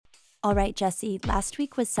All right, Jesse, last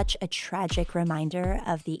week was such a tragic reminder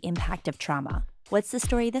of the impact of trauma. What's the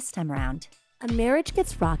story this time around? A marriage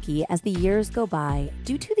gets rocky as the years go by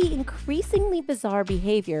due to the increasingly bizarre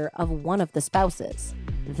behavior of one of the spouses.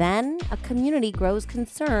 Then, a community grows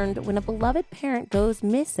concerned when a beloved parent goes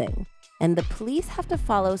missing, and the police have to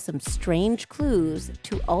follow some strange clues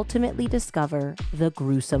to ultimately discover the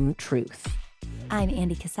gruesome truth. I'm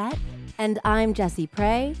Andy Cassette. And I'm Jessie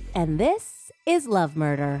Prey, and this is Love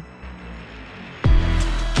Murder.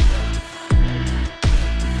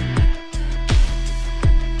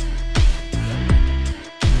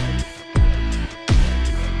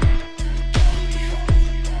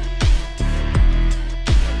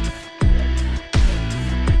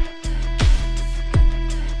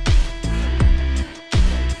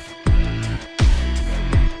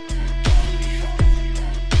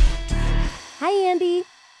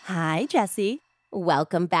 Hi, Jesse.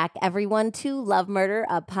 Welcome back, everyone, to Love Murder,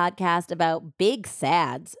 a podcast about big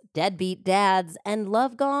sads, deadbeat dads, and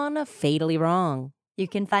love gone fatally wrong. You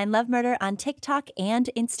can find Love Murder on TikTok and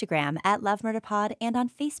Instagram at Love Murder Pod and on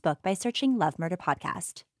Facebook by searching Love Murder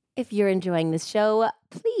Podcast. If you're enjoying this show,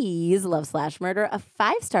 please love/murder a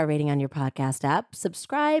 5-star rating on your podcast app,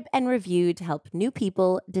 subscribe, and review to help new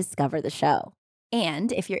people discover the show.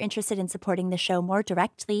 And if you're interested in supporting the show more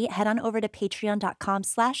directly, head on over to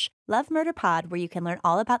patreon.com/lovemurderpod, where you can learn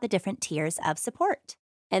all about the different tiers of support.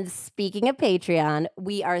 And speaking of Patreon,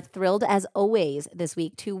 we are thrilled as always this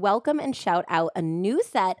week to welcome and shout out a new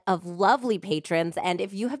set of lovely patrons. And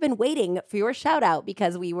if you have been waiting for your shout out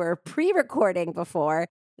because we were pre-recording before,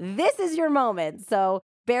 this is your moment. So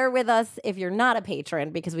bear with us if you're not a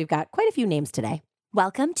patron because we've got quite a few names today.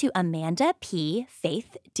 Welcome to Amanda P.,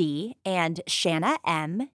 Faith D., and Shanna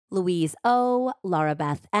M., Louise O., Laura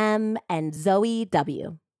Beth M., and Zoe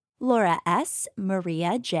W., Laura S.,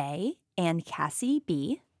 Maria J., and Cassie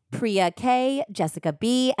B., Priya K., Jessica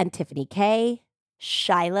B., and Tiffany K.,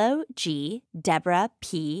 Shiloh G., Deborah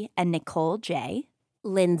P., and Nicole J.,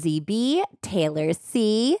 Lindsay B., Taylor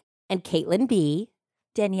C., and Caitlin B.,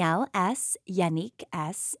 Danielle S., Yannick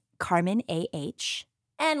S., Carmen A.H.,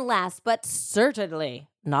 and last but certainly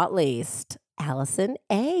not least, Allison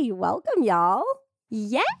A. Welcome, y'all.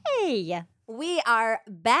 Yay! We are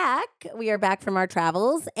back. We are back from our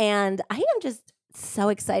travels, and I am just so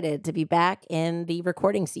excited to be back in the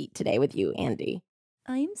recording seat today with you, Andy.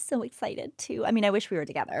 I'm so excited, too. I mean, I wish we were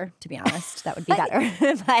together, to be honest. That would be better.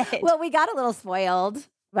 But well, we got a little spoiled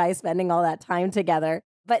by spending all that time together,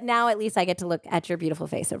 but now at least I get to look at your beautiful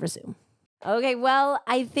face over Zoom. Okay, well,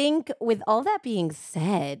 I think with all that being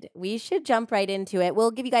said, we should jump right into it. We'll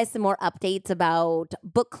give you guys some more updates about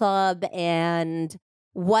book club and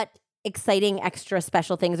what exciting extra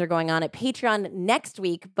special things are going on at Patreon next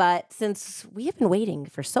week. But since we have been waiting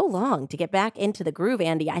for so long to get back into the groove,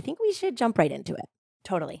 Andy, I think we should jump right into it.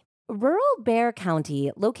 Totally. Rural Bear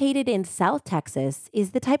County, located in South Texas, is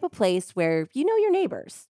the type of place where you know your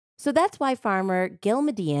neighbors. So that's why farmer Gil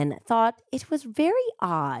Median thought it was very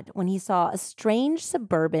odd when he saw a strange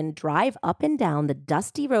Suburban drive up and down the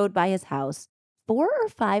dusty road by his house 4 or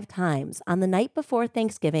 5 times on the night before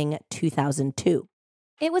Thanksgiving 2002.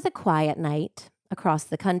 It was a quiet night across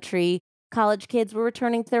the country. College kids were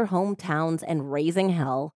returning to their hometowns and raising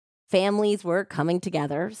hell. Families were coming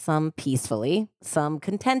together, some peacefully, some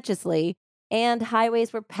contentiously, and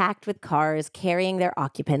highways were packed with cars carrying their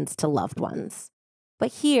occupants to loved ones.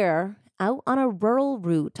 But here, out on a rural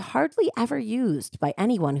route hardly ever used by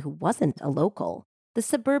anyone who wasn't a local, the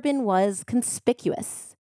Suburban was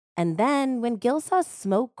conspicuous. And then, when Gil saw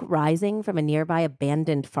smoke rising from a nearby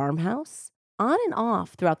abandoned farmhouse, on and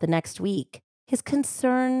off throughout the next week, his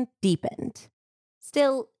concern deepened.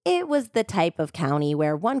 Still, it was the type of county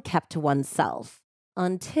where one kept to oneself,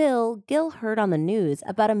 until Gil heard on the news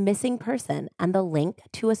about a missing person and the link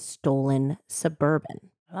to a stolen Suburban.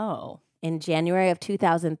 Oh. In January of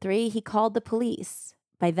 2003, he called the police.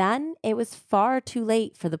 By then, it was far too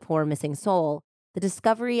late for the poor missing soul. The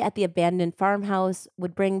discovery at the abandoned farmhouse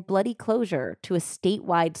would bring bloody closure to a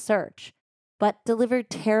statewide search, but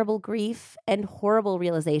delivered terrible grief and horrible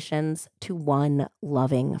realizations to one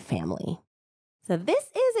loving family. So this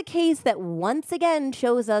is a case that once again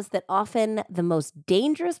shows us that often the most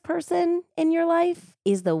dangerous person in your life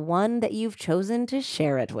is the one that you've chosen to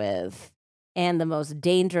share it with. And the most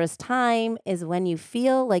dangerous time is when you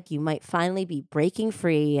feel like you might finally be breaking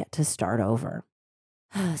free to start over.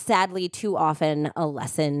 Sadly, too often a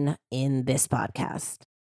lesson in this podcast.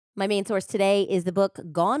 My main source today is the book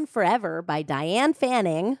Gone Forever by Diane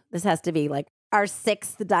Fanning. This has to be like our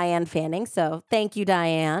 6th Diane Fanning, so thank you,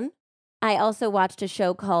 Diane. I also watched a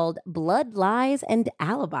show called Blood, Lies, and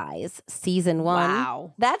Alibis, Season 1.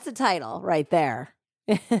 Wow. That's a title right there.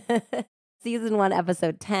 Season 1,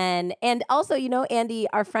 Episode 10. And also, Andy,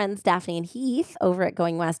 our friends Daphne and Heath over at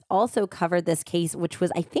Going West also covered this case, which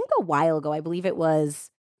was, I think, a while ago. I believe it was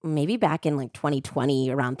maybe back in like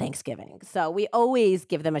 2020 around Thanksgiving. So we always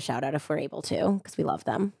give them a shout out if we're able to because we love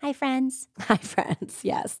them. Hi, friends. Hi, friends.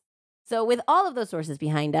 Yes. So with all of those sources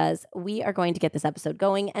behind us, we are going to get this episode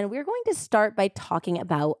going, and we're going to start by talking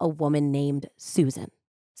about a woman named Susan.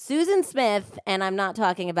 Susan Smith, and I'm not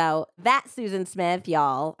talking about that Susan Smith,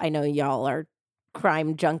 y'all. I know y'all are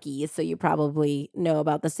crime junkies, so you probably know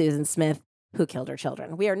about the Susan Smith who killed her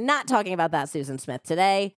children. We are not talking about that Susan Smith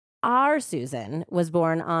today. Our Susan was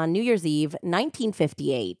born on New Year's Eve,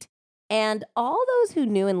 1958. And all those who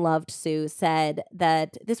knew and loved Sue said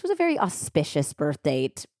that this was a very auspicious birth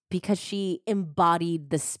date because she embodied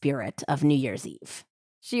the spirit of New Year's Eve.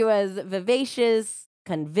 She was vivacious,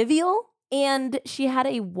 convivial, and she had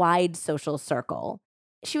a wide social circle.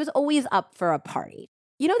 She was always up for a party.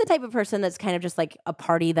 You know, the type of person that's kind of just like a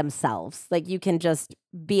party themselves. Like you can just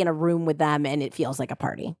be in a room with them and it feels like a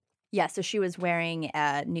party. Yeah, so she was wearing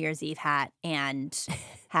a New Year's Eve hat and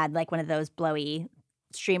had like one of those blowy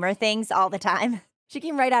streamer things all the time. She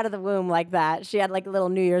came right out of the womb like that. She had like a little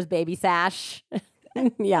New Year's baby sash.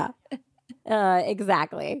 Yeah,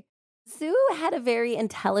 exactly. Sue had a very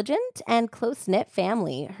intelligent and close-knit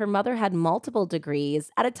family. Her mother had multiple degrees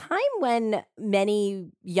at a time when many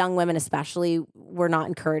young women especially were not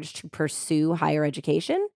encouraged to pursue higher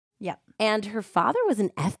education. Yeah. And her father was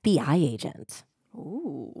an FBI agent.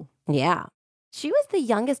 Ooh. Yeah. She was the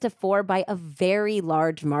youngest of 4 by a very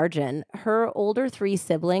large margin. Her older 3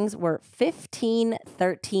 siblings were 15,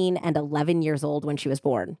 13, and 11 years old when she was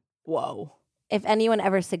born. Whoa. If anyone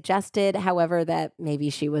ever suggested, however, that maybe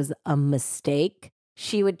she was a mistake,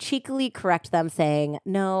 she would cheekily correct them saying,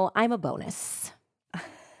 "No, I'm a bonus."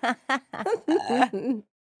 That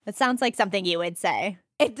sounds like something you would say.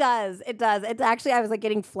 It does. It does. It's actually, I was like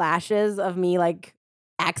getting flashes of me like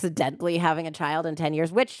accidentally having a child in 10 years,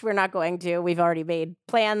 which we're not going to. We've already made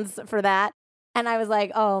plans for that. And I was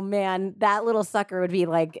like, oh man, that little sucker would be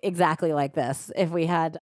like exactly like this if we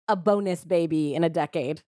had a bonus baby in a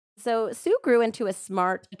decade. So Sue grew into a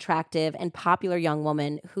smart, attractive, and popular young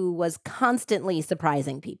woman who was constantly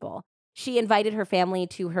surprising people. She invited her family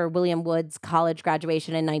to her William Woods College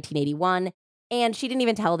graduation in 1981, and she didn't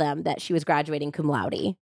even tell them that she was graduating cum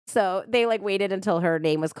laude. So they like waited until her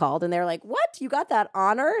name was called, and they're like, "What? You got that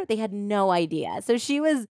honor?" They had no idea. So she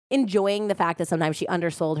was enjoying the fact that sometimes she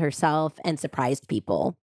undersold herself and surprised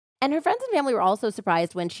people. And her friends and family were also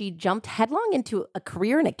surprised when she jumped headlong into a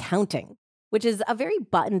career in accounting, which is a very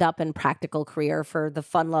buttoned up and practical career for the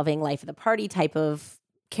fun-loving, life of the party type of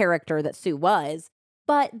character that Sue was.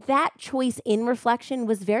 But that choice in reflection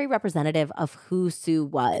was very representative of who Sue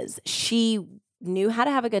was. She knew how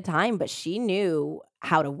to have a good time, but she knew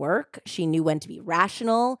how to work. She knew when to be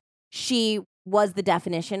rational. She was the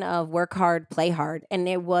definition of work hard, play hard. And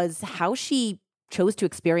it was how she chose to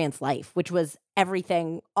experience life, which was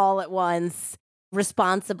everything all at once,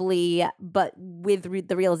 responsibly, but with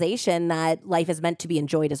the realization that life is meant to be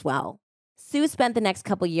enjoyed as well. Sue spent the next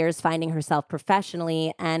couple years finding herself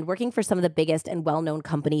professionally and working for some of the biggest and well-known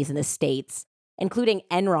companies in the States, including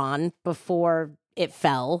Enron before it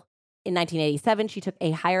fell. In 1987, she took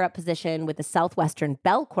a higher-up position with the Southwestern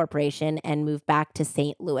Bell Corporation and moved back to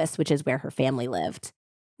St. Louis, which is where her family lived.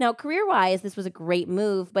 Now, career-wise, this was a great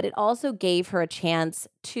move, but it also gave her a chance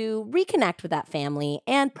to reconnect with that family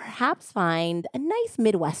and perhaps find a nice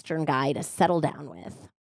Midwestern guy to settle down with.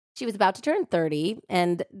 She was about to turn 30,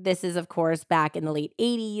 and this is, of course, back in the late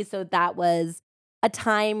 80s, so that was a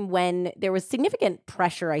time when there was significant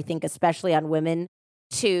pressure, I think, especially on women,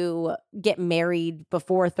 to get married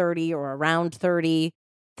before 30 or around 30.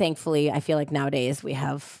 Thankfully, I feel like nowadays we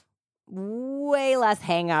have way less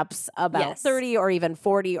hangups about 30 or even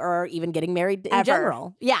 40 or even getting married in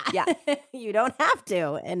general. Yeah. You don't have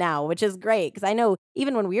to now, which is great. Because I know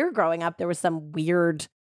even when we were growing up, there was some weird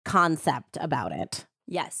concept about it.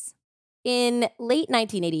 Yes. In late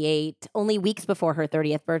 1988, only weeks before her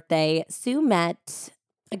 30th birthday, Sue met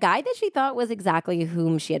a guy that she thought was exactly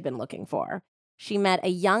whom she had been looking for. She met a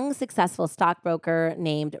young, successful stockbroker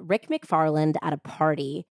named Rick McFarland at a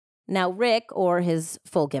party. Now, Rick, or his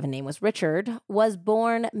full given name was Richard, was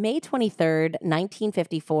born May 23rd,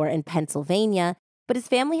 1954 in Pennsylvania, but his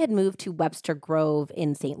family had moved to Webster Grove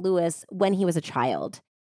in St. Louis when he was a child.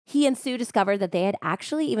 He and Sue discovered that they had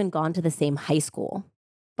actually even gone to the same high school,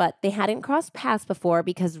 but they hadn't crossed paths before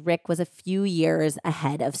because Rick was a few years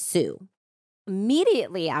ahead of Sue.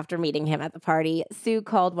 Immediately after meeting him at the party, Sue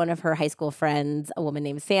called one of her high school friends, a woman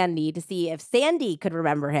named Sandy, to see if Sandy could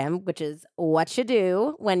remember him, which is what you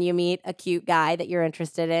do when you meet a cute guy that you're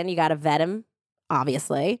interested in. You got to vet him,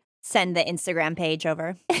 obviously. Send the Instagram page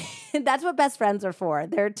over. That's what best friends are for.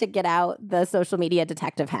 They're to get out the social media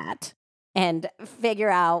detective hat and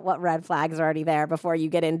figure out what red flags are already there before you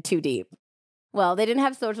get in too deep. Well, they didn't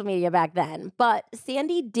have social media back then, but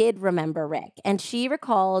Sandy did remember Rick, and she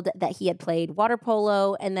recalled that he had played water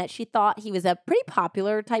polo and that she thought he was a pretty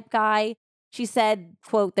popular type guy. She said,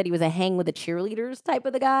 quote, that he was a hang with the cheerleaders type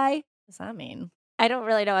of the guy. What does that mean? I don't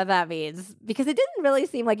really know what that means because it didn't really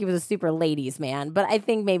seem like he was a super ladies man, but I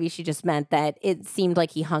think maybe she just meant that it seemed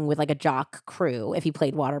like he hung with like a jock crew if he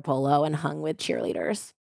played water polo and hung with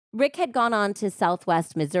cheerleaders. Rick had gone on to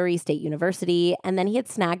Southwest Missouri State University, and then he had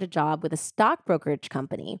snagged a job with a stock brokerage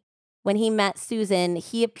company. When he met Susan,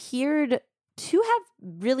 he appeared to have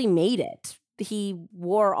really made it. He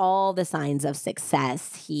wore all the signs of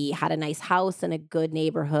success. He had a nice house in a good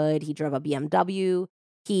neighborhood. He drove a BMW.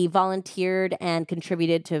 He volunteered and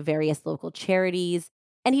contributed to various local charities.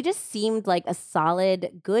 And he just seemed like a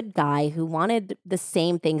solid, good guy who wanted the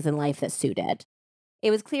same things in life that Sue did. It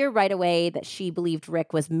was clear right away that she believed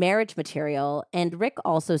Rick was marriage material, and Rick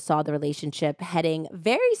also saw the relationship heading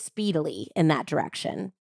very speedily in that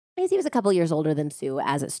direction, because he was a couple years older than Sue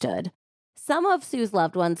as it stood. Some of Sue's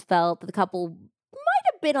loved ones felt that the couple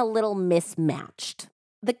might have been a little mismatched.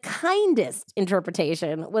 The kindest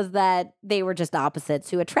interpretation was that they were just opposites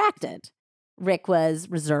who attracted. Rick was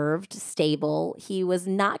reserved, stable. He was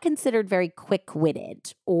not considered very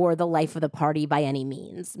quick-witted or the life of the party by any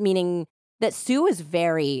means, meaning that Sue was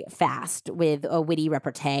very fast with a witty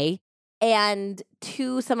repartee. And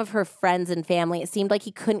to some of her friends and family, it seemed like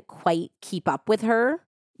he couldn't quite keep up with her.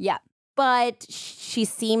 Yeah. But she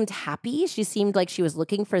seemed happy. She seemed like she was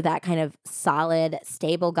looking for that kind of solid,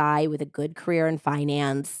 stable guy with a good career in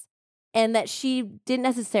finance. And that she didn't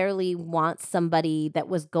necessarily want somebody that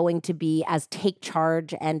was going to be as take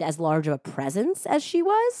charge and as large of a presence as she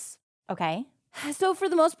was. Okay. So for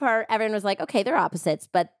the most part, everyone was like, okay, they're opposites,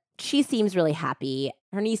 but she seems really happy.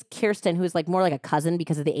 Her niece, Kirsten, who's like more like a cousin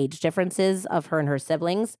because of the age differences of her and her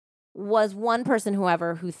siblings, was one person,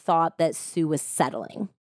 however, who thought that Sue was settling,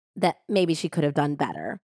 that maybe she could have done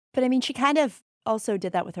better. But I mean, she kind of also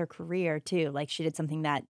did that with her career too. Like she did something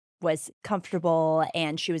that was comfortable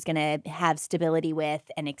and she was going to have stability with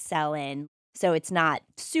and excel in. So it's not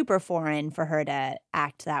super foreign for her to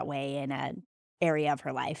act that way in an area of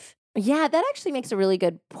her life. Yeah, that actually makes a really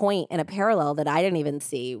good point and a parallel that I didn't even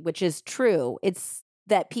see, which is true. It's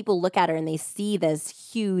that people look at her and they see this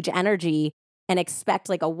huge energy and expect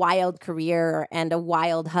like a wild career and a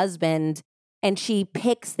wild husband, and she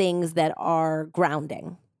picks things that are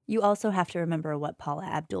grounding. You also have to remember what Paula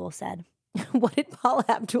Abdul said. What did Paula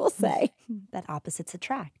Abdul say? That opposites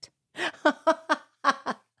attract.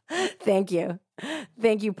 Thank you.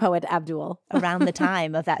 Thank you, Poet Abdul. Around the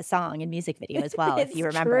time of that song and music video as well, if you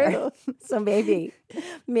remember. True. So maybe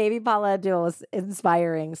Paula Abdul was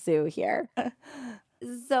inspiring Sue here.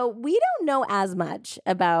 So we don't know as much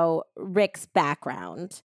about Rick's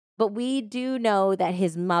background, but we do know that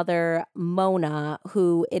his mother, Mona,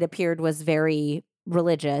 who it appeared was very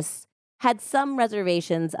religious, had some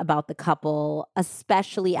reservations about the couple,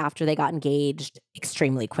 especially after they got engaged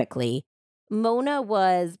extremely quickly. Mona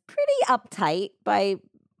was pretty uptight by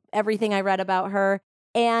everything I read about her,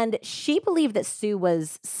 and she believed that Sue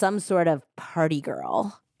was some sort of party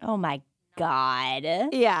girl. Oh my God.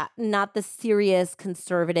 Yeah, not the serious,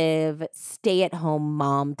 conservative, stay-at-home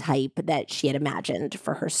mom type that she had imagined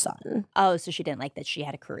for her son. Oh, so she didn't like that she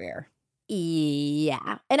had a career.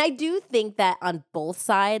 Yeah. And I do think that on both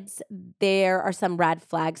sides, there are some red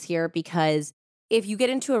flags here because if you get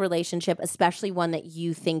into a relationship, especially one that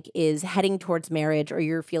you think is heading towards marriage or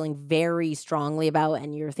you're feeling very strongly about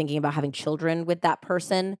and you're thinking about having children with that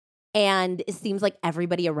person, and it seems like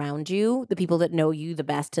everybody around you, the people that know you the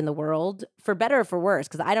best in the world, for better or for worse,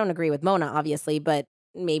 because I don't agree with Mona, obviously, but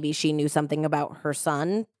maybe she knew something about her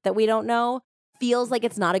son that we don't know, feels like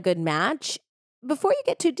it's not a good match. Before you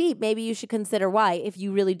get too deep, maybe you should consider why, if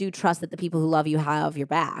you really do trust that the people who love you have your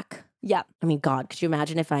back. Yeah. I mean, God, could you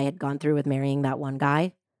imagine if I had gone through with marrying that one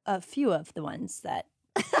guy? A few of the ones that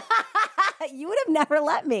you would have never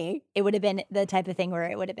let me. It would have been the type of thing where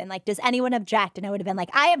it would have been like, does anyone object? And I would have been like,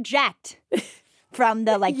 I object from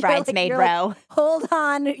the like bridesmaid row. Like, hold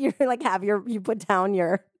on. You're like, you put down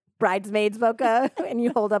your bridesmaid's mocha and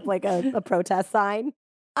you hold up like a protest sign.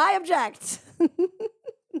 I object.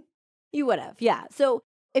 You would have. Yeah. So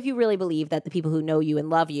if you really believe that the people who know you and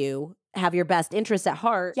love you have your best interests at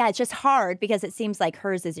heart. Yeah, it's just hard because it seems like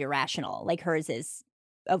hers is irrational. Like hers is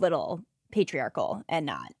a little patriarchal and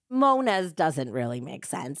not. Mona's doesn't really make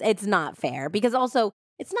sense. It's not fair because also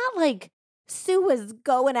it's not like Sue was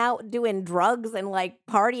going out doing drugs and like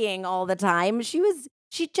partying all the time. She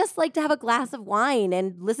just liked to have a glass of wine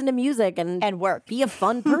and listen to music and work. be a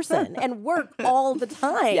fun person and work all the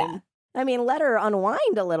time. Yeah. I mean, let her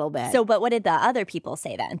unwind a little bit. So, but what did the other people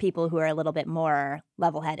say then? People who are a little bit more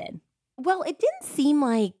level-headed. Well, it didn't seem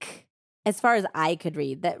like, as far as I could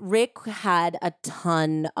read, that Rick had a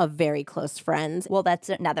ton of very close friends. Well, that's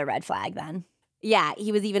another red flag then. Yeah,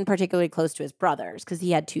 he was even particularly close to his brothers because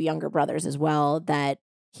he had 2 younger brothers as well that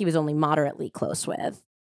he was only moderately close with.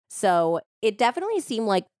 So it definitely seemed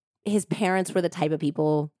like his parents were the type of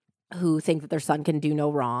people who think that their son can do no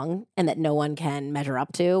wrong and that no one can measure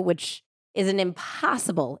up to, which is an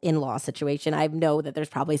impossible in-law situation. I know that there's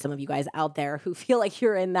probably some of you guys out there who feel like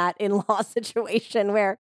you're in that in-law situation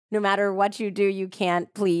where no matter what you do, you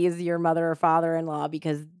can't please your mother or father-in-law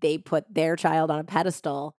because they put their child on a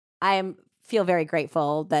pedestal. Feel very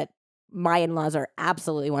grateful that my in-laws are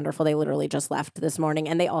absolutely wonderful. They literally just left this morning,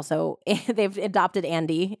 and they've adopted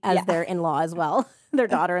Andy as their in-law as well, their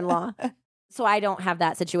daughter-in-law. So I don't have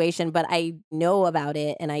that situation, but I know about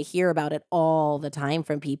it and I hear about it all the time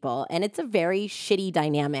from people. And it's a very shitty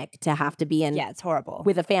dynamic to have to be in. Yeah, it's horrible.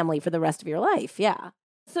 With a family for the rest of your life. Yeah.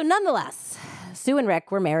 So nonetheless, Sue and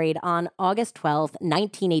Rick were married on August 12th,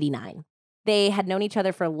 1989. They had known each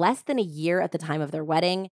other for less than a year at the time of their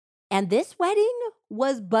wedding. And this wedding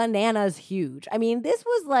was bananas huge. I mean, this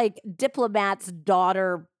was like diplomat's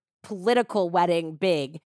daughter political wedding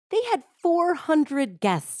big. They had 400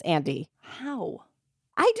 guests, Andy. How?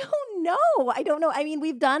 I don't know. I mean,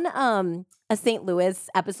 we've done a St. Louis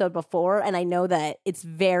episode before, and I know that it's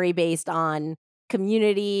very based on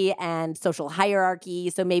community and social hierarchy.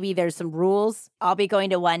 So maybe there's some rules. I'll be going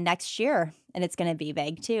to one next year, and it's going to be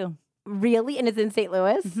big too. Really? And it's in St.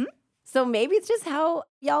 Louis? Mm-hmm. So maybe it's just how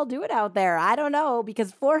y'all do it out there. I don't know,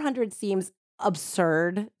 because 400 seems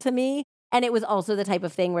absurd to me. And it was also the type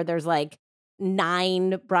of thing where there's like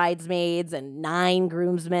 9 bridesmaids and 9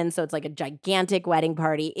 groomsmen. So it's like a gigantic wedding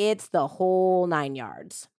party. It's the whole 9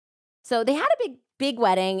 yards. So they had a big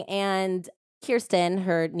wedding. And Kirsten,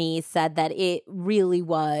 her niece, said that it really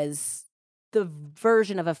was the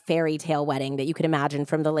version of a fairy tale wedding that you could imagine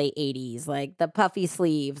from the late 80s, like the puffy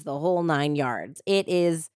sleeves, the whole 9 yards. It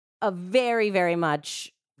is a very, very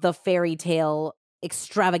much the fairy tale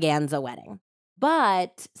extravaganza wedding.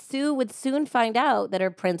 But Sue would soon find out that her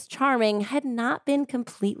Prince Charming had not been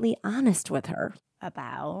completely honest with her.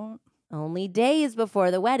 About? Only days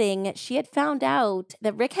before the wedding, she had found out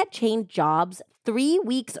that Rick had changed jobs 3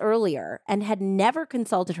 weeks earlier and had never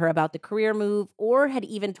consulted her about the career move or had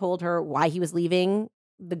even told her why he was leaving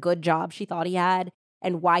the good job she thought he had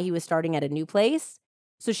and why he was starting at a new place.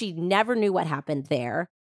 So she never knew what happened there.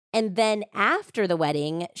 And then after the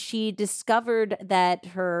wedding, she discovered that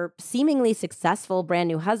her seemingly successful brand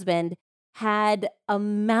new husband had a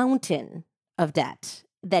mountain of debt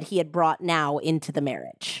that he had brought now into the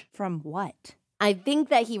marriage. From what? I think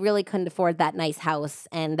that he really couldn't afford that nice house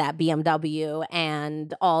and that BMW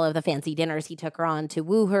and all of the fancy dinners he took her on to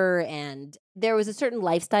woo her. And there was a certain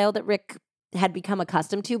lifestyle that Rick had become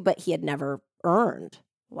accustomed to, but he had never earned.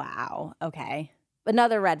 Wow. Okay.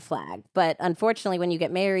 Another red flag. But unfortunately, when you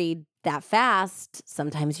get married that fast,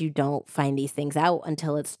 sometimes you don't find these things out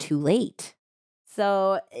until it's too late.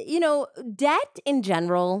 So, debt in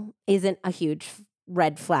general isn't a huge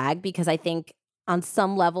red flag because I think on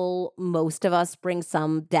some level, most of us bring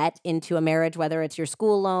some debt into a marriage, whether it's your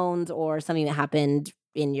school loans or something that happened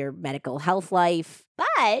in your medical health life.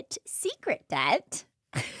 But secret debt.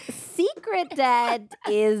 Secret debt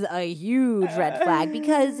is a huge red flag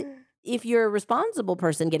because if you're a responsible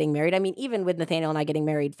person getting married, I mean, even with Nathaniel and I getting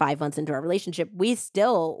married 5 months into our relationship, we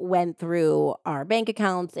still went through our bank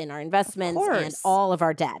accounts and our investments and all of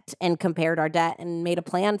our debt and compared our debt and made a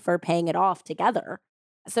plan for paying it off together.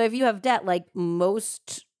 So if you have debt like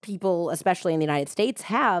most people, especially in the United States,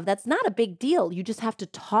 have, that's not a big deal. You just have to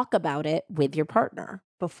talk about it with your partner.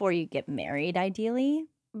 Before you get married, ideally.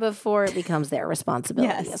 Before it becomes their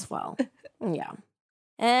responsibility as well. Yeah.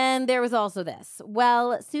 And there was also this.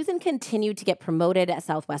 Well, Susan continued to get promoted at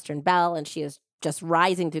Southwestern Bell, and she is just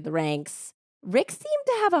rising through the ranks. Rick seemed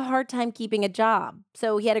to have a hard time keeping a job.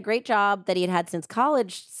 So he had a great job that he had since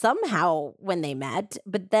college somehow when they met,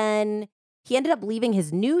 but then he ended up leaving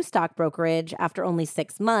his new stock brokerage after only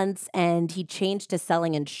 6 months, and he changed to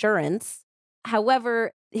selling insurance.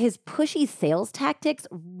 However, his pushy sales tactics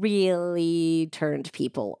really turned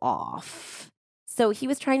people off. So he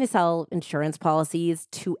was trying to sell insurance policies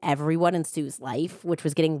to everyone in Sue's life, which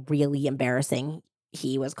was getting really embarrassing.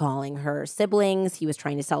 He was calling her siblings. He was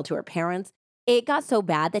trying to sell to her parents. It got so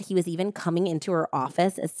bad that he was even coming into her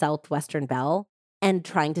office at Southwestern Bell and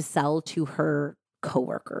trying to sell to her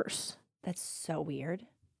coworkers. That's so weird.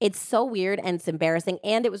 It's so weird and it's embarrassing.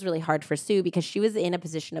 And it was really hard for Sue because she was in a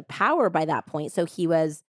position of power by that point. So he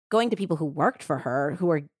was going to people who worked for her who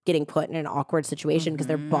were getting put in an awkward situation because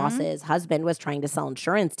their boss's husband was trying to sell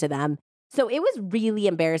insurance to them. So it was really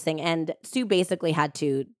embarrassing. And Sue basically had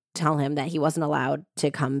to tell him that he wasn't allowed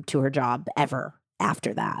to come to her job ever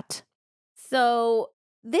after that. So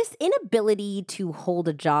this inability to hold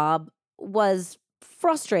a job was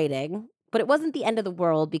frustrating, but it wasn't the end of the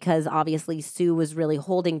world because obviously Sue was really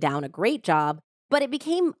holding down a great job. But it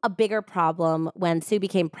became a bigger problem when Sue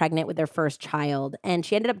became pregnant with their first child, and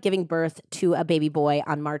she ended up giving birth to a baby boy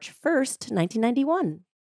on March 1st, 1991.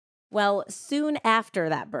 Well, soon after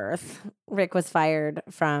that birth, Rick was fired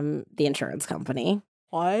from the insurance company.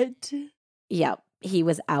 What? Yep. He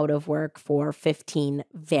was out of work for 15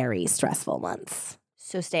 very stressful months.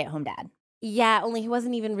 So stay-at-home dad. Yeah, only he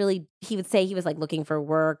wasn't even really, he would say he was like looking for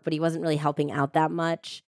work, but he wasn't really helping out that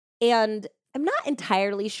much. And I'm not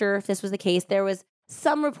entirely sure if this was the case. There was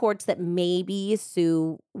some reports that maybe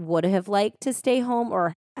Sue would have liked to stay home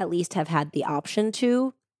or at least have had the option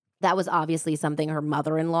to. That was obviously something her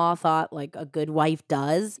mother-in-law thought like a good wife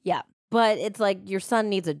does. Yeah. But it's like your son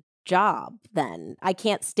needs a job then. I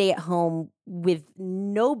can't stay at home with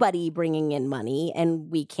nobody bringing in money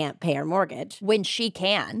and we can't pay our mortgage. When she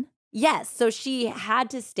can. Yes. So she had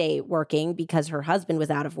to stay working because her husband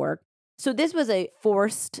was out of work. So this was a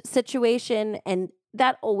forced situation, and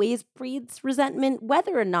that always breeds resentment,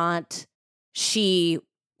 whether or not she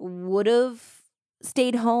would have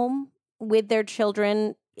stayed home with their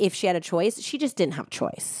children if she had a choice. She just didn't have a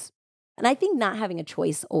choice. And I think not having a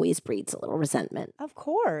choice always breeds a little resentment. Of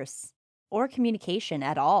course. Or communication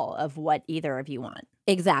at all of what either of you want.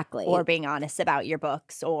 Exactly. Or being honest about your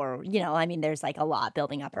books or, there's like a lot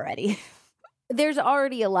building up already. There's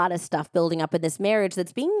already a lot of stuff building up in this marriage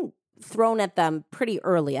that's being thrown at them pretty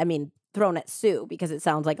early. I mean, thrown at Sue because it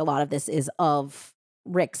sounds like a lot of this is of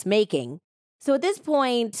Rick's making. So at this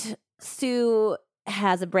point, Sue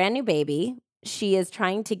has a brand new baby. She is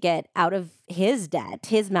trying to get out of his debt,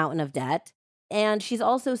 his mountain of debt. And she's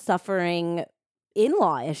also suffering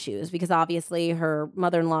in-law issues because obviously her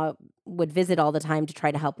mother-in-law would visit all the time to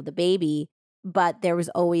try to help with the baby. But there was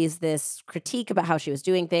always this critique about how she was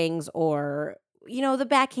doing things or, the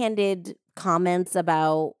backhanded comments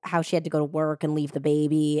about how she had to go to work and leave the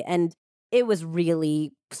baby. And it was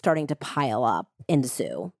really starting to pile up into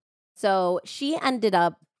Sue. So she ended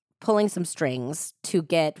up pulling some strings to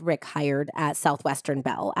get Rick hired at Southwestern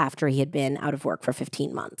Bell after he had been out of work for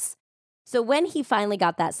 15 months. So when he finally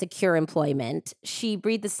got that secure employment, she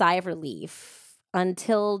breathed a sigh of relief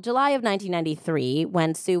until July of 1993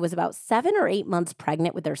 when Sue was about 7 or 8 months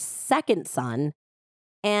pregnant with their second son.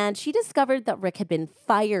 And she discovered that Rick had been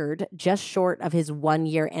fired just short of his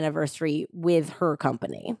 1-year anniversary with her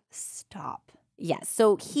company. Stop. Yes.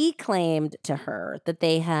 So he claimed to her that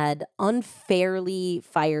they had unfairly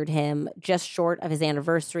fired him just short of his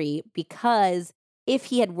anniversary because if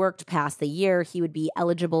he had worked past the year, he would be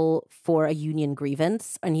eligible for a union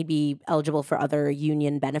grievance and he'd be eligible for other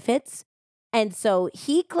union benefits. And so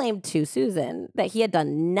he claimed to Susan that he had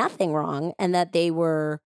done nothing wrong and that they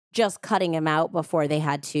were just cutting him out before they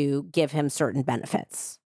had to give him certain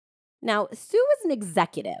benefits. Now, Sue was an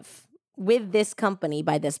executive with this company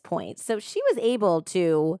by this point, so she was able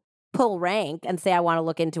to pull rank and say, I want to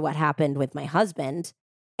look into what happened with my husband.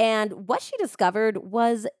 And what she discovered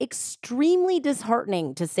was extremely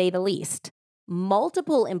disheartening, to say the least.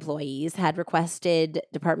 Multiple employees had requested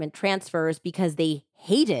department transfers because they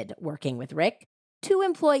hated working with Rick. 2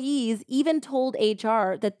 employees even told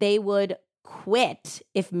HR that they would quit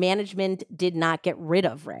if management did not get rid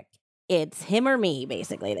of Rick. It's him or me,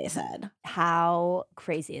 basically, they said. How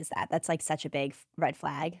crazy is that? That's like such a big red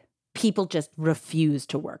flag. People just refused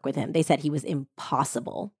to work with him. They said he was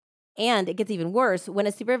impossible. And it gets even worse when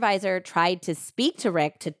a supervisor tried to speak to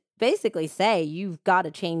Rick to basically say, you've got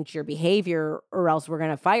to change your behavior or else we're going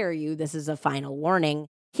to fire you. This is a final warning.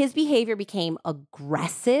 His behavior became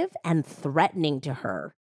aggressive and threatening to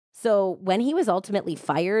her. So when he was ultimately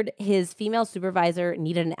fired, his female supervisor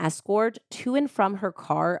needed an escort to and from her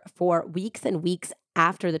car for weeks and weeks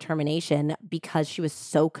after the termination because she was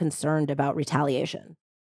so concerned about retaliation.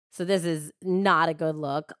 So this is not a good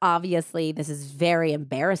look. Obviously, this is very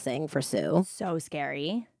embarrassing for Sue. So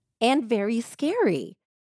scary. And very scary.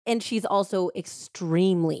 And she's also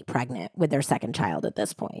extremely pregnant with their second child at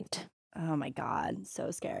this point. Oh my God.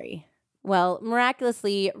 So scary. Well,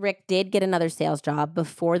 miraculously, Rick did get another sales job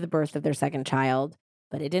before the birth of their second child,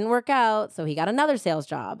 but it didn't work out. So he got another sales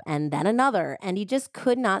job and then another, and he just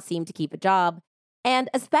could not seem to keep a job. And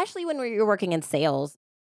especially when you're working in sales,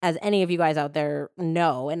 as any of you guys out there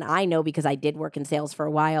know, and I know because I did work in sales for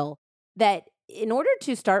a while, that in order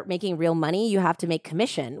to start making real money, you have to make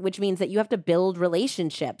commission, which means that you have to build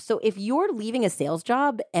relationships. So if you're leaving a sales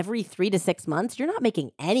job every 3 to 6 months, you're not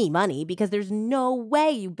making any money because there's no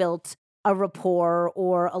way you built a rapport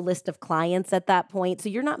or a list of clients at that point. So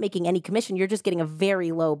you're not making any commission. You're just getting a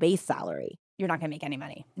very low base salary. You're not going to make any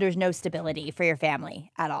money. There's no stability for your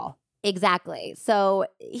family at all. Exactly. So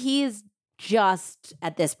he's just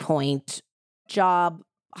at this point job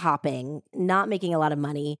hopping, not making a lot of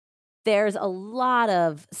money. There's a lot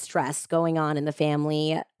of stress going on in the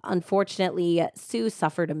family. Unfortunately, Sue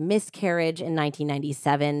suffered a miscarriage in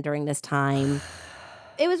 1997 during this time.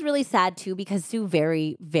 It was really sad, too, because Sue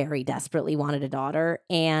very, very desperately wanted a daughter,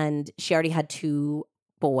 and she already had 2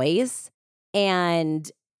 boys.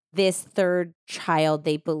 And this third child,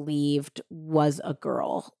 they believed, was a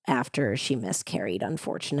girl after she miscarried,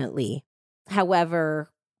 unfortunately.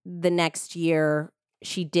 However, the next year,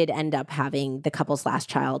 she did end up having the couple's last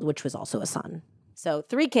child, which was also a son. So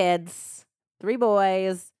 3 kids, 3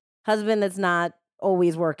 boys, husband that's not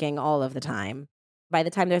always working all of the time. By the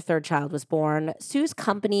time their third child was born, Sue's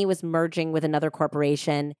company was merging with another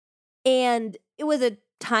corporation, and it was a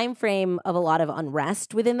time frame of a lot of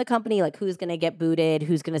unrest within the company, like who's going to get booted,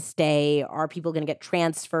 who's going to stay, are people going to get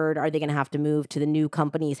transferred, are they going to have to move to the new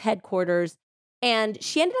company's headquarters? And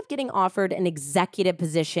she ended up getting offered an executive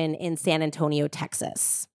position in San Antonio,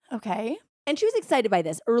 Texas. Okay. And she was excited by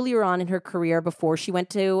this. Earlier on in her career, before she went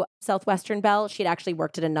to Southwestern Bell, she had actually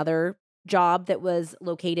worked at another job that was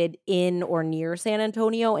located in or near San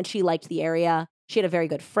Antonio, and she liked the area. She had a very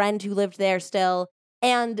good friend who lived there still,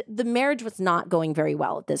 and the marriage was not going very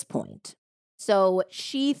well at this point. So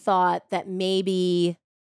she thought that maybe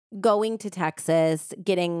going to Texas,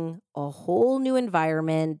 getting a whole new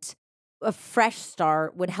environment, a fresh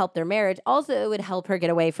start would help their marriage. Also, it would help her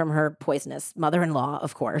get away from her poisonous mother-in-law,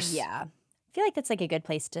 of course. Yeah. I feel like that's like a good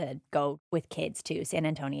place to go with kids too, San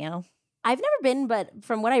Antonio. I've never been, but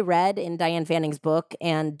from what I read in Diane Fanning's book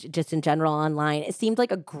and just in general online, it seemed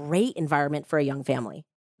like a great environment for a young family.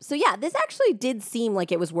 So yeah, this actually did seem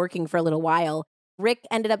like it was working for a little while. Rick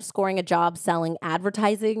ended up scoring a job selling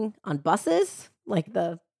advertising on buses, like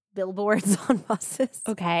the billboards on buses.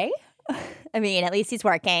 Okay. I mean, at least he's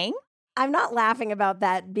working. I'm not laughing about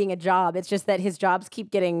that being a job. It's just that his jobs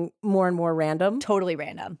keep getting more and more random. Totally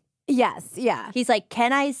random. Yes, yeah. He's like,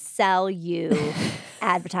 can I sell you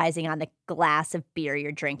advertising on the glass of beer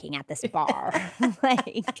you're drinking at this bar?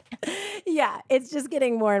 Like, yeah, it's just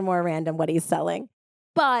getting more and more random what he's selling.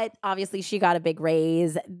 But obviously she got a big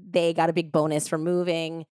raise. They got a big bonus for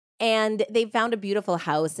moving. And they found a beautiful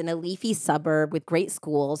house in a leafy suburb with great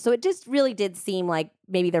schools. So it just really did seem like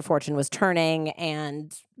maybe their fortune was turning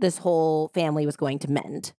and this whole family was going to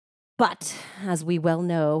mend. But as we well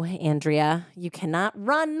know, Andrea, you cannot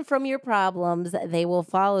run from your problems. They will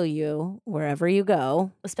follow you wherever you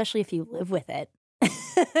go. especially if you live with it.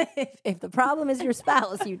 if the problem is your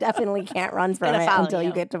spouse, you definitely can't run from gonna it follow until you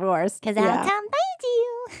you. get divorced. Because I'll come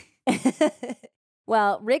find you.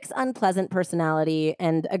 Well, Rick's unpleasant personality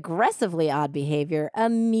and aggressively odd behavior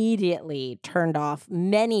immediately turned off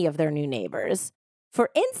many of their new neighbors. For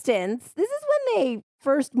instance, this is when they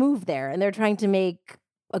first moved there and they're trying to make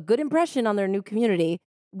a good impression on their new community.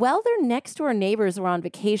 While their next door neighbors were on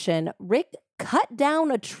vacation, Rick cut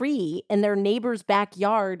down a tree in their neighbor's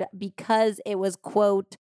backyard because it was,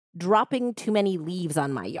 quote, dropping too many leaves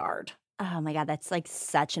on my yard. Oh my God, that's like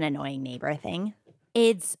such an annoying neighbor thing.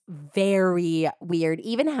 It's very weird.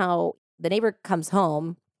 Even how the neighbor comes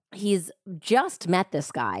home, he's just met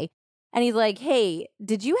this guy, and he's like, hey,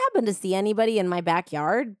 did you happen to see anybody in my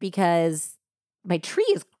backyard? Because my tree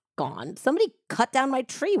is gone. Somebody cut down my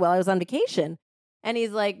tree while I was on vacation. And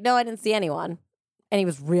he's like, no, I didn't see anyone. And he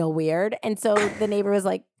was real weird. And so the neighbor was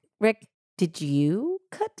like, Rick, did you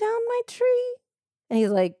cut down my tree? And he's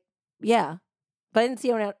like, yeah, but I didn't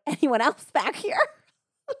see anyone else back here.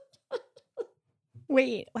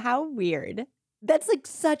 Wait, how weird. That's like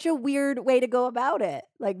such a weird way to go about it.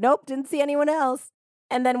 Like, nope, didn't see anyone else.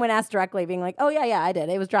 And then when asked directly, being like, oh, yeah, I did.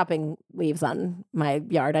 It was dropping leaves on my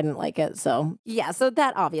yard. I didn't like it. So, yeah, so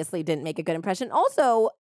that obviously didn't make a good impression.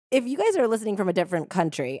 Also, if you guys are listening from a different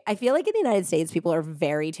country, I feel like in the United States, people are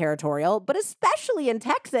very territorial, but especially in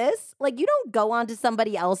Texas, like you don't go onto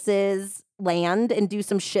somebody else's land and do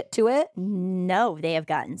some shit to it. No, they have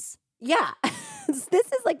guns. Yeah. This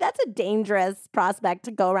is like, that's a dangerous prospect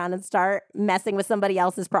to go around and start messing with somebody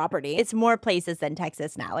else's property. It's more places than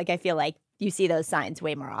Texas now. Like, I feel like you see those signs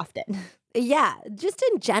way more often. Yeah, just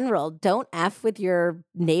in general, don't F with your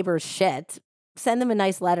neighbor's shit. Send them a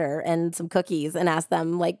nice letter and some cookies and ask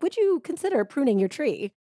them, like, would you consider pruning your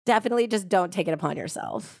tree? Definitely just don't take it upon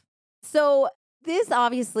yourself. So this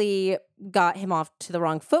obviously got him off to the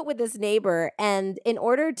wrong foot with this neighbor. And in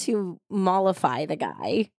order to mollify the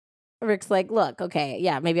guy, Rick's like, look, okay,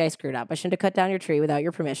 yeah, maybe I screwed up. I shouldn't have cut down your tree without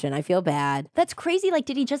your permission. I feel bad. That's crazy. Like,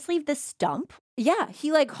 did he just leave the stump? Yeah,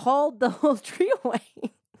 he like hauled the whole tree away.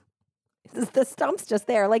 The stump's just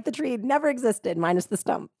there. Like, the tree never existed minus the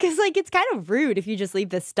stump. Because, like, it's kind of rude if you just leave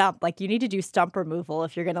the stump. Like, you need to do stump removal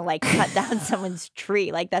if you're going to, like, cut down someone's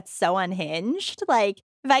tree. Like, that's so unhinged. Like,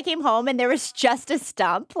 if I came home and there was just a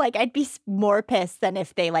stump, like, I'd be more pissed than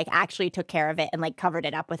if they, like, actually took care of it and, like, covered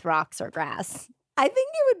it up with rocks or grass. I think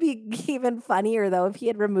it would be even funnier, though, if he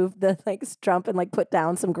had removed the, like, stump and, like, put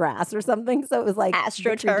down some grass or something. So it was, like,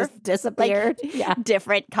 AstroTurf. Just disappeared. Like, yeah.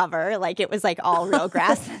 Different cover. Like, it was, like, all real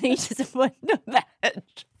grass. And he just put in the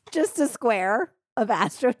bench. Just a square of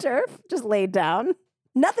AstroTurf just laid down.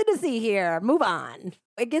 Nothing to see here. Move on.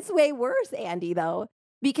 It gets way worse, Andy, though,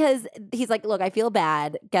 because he's like, look, I feel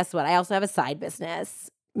bad. Guess what? I also have a side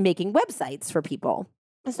business making websites for people.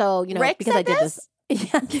 So, you know, Rick because said I did this.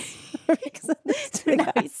 Yeah.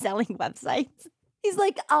 Now he's selling websites. He's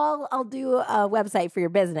like, I'll do a website for your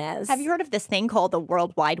business. Have you heard of this thing called the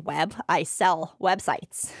World Wide Web? I sell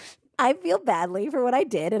websites. I feel badly for what I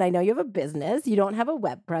did, and I know you have a business. You don't have a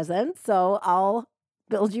web presence, so I'll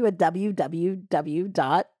build you a www.business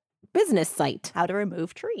site.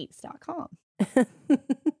 HowToRemoveTrees.com.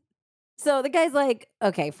 So the guy's like,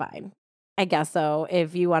 okay, fine. I guess so.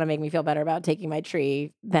 If you want to make me feel better about taking my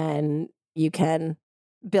tree, then you can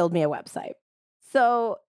build me a website.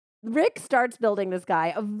 So Rick starts building this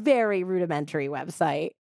guy a very rudimentary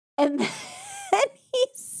website. And then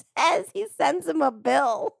he sends him a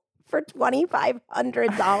bill for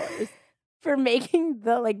 $2,500 for making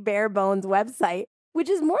the like bare bones website, which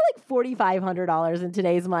is more like $4,500 in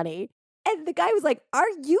today's money. And the guy was like, are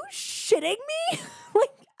you shitting me?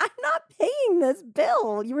 Like, I'm not paying this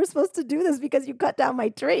bill. You were supposed to do this because you cut down my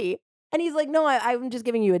tree. And he's like, no, I'm just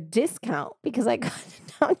giving you a discount because I cut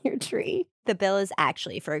down your tree. The bill is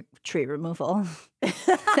actually for tree removal.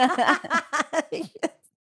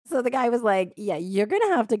 So the guy was like, yeah, you're going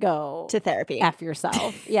to have to go to therapy. F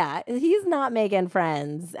yourself. Yeah, he's not making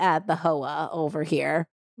friends at the HOA over here.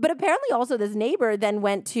 But apparently also this neighbor then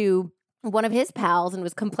went to one of his pals and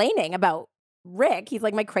was complaining about Rick. He's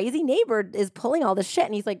like, my crazy neighbor is pulling all this shit.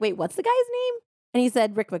 And he's like, wait, what's the guy's name? And he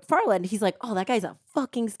said, Rick McFarland. He's like, oh, that guy's a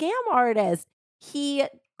fucking scam artist. He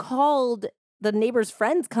called the neighbor's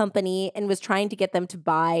friend's company and was trying to get them to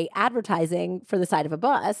buy advertising for the side of a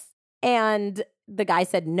bus. And the guy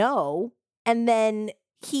said no. And then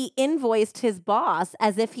he invoiced his boss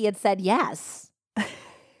as if he had said yes.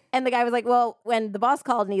 And the guy was like, well, when the boss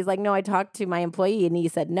called and he's like, no, I talked to my employee and he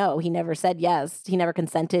said no. He never said yes. He never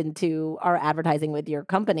consented to our advertising with your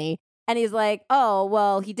company. And he's like, oh,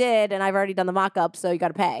 well, he did. And I've already done the mock-up, so you got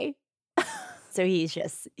to pay. So he's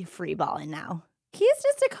just free balling now. He's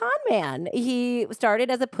just a con man. He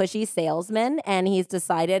started as a pushy salesman and he's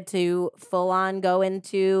decided to full on go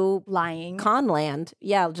into Lying. con land.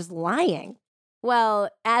 Yeah, just lying. Well,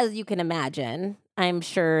 as you can imagine, I'm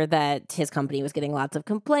sure that his company was getting lots of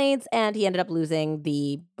complaints and he ended up losing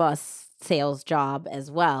the bus sales job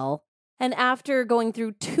as well. And after going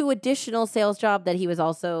through 2 additional sales jobs that he was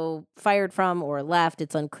also fired from or left,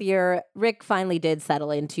 it's unclear, Rick finally did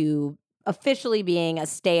settle into officially being a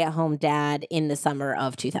stay-at-home dad in the summer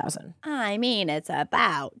of 2000. I mean, it's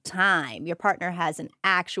about time. Your partner has an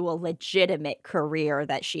actual legitimate career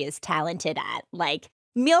that she is talented at. Like,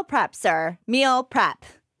 meal prep, sir. Meal prep.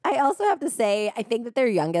 I also have to say, I think that their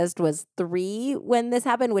youngest was 3 when this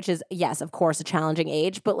happened, which is, yes, of course, a challenging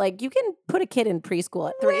age. But, like, you can put a kid in preschool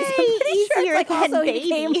at 3. Way so I'm pretty sure easier it's, like, than also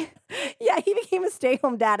baby. he became a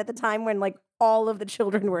stay-home dad at the time when, like, all of the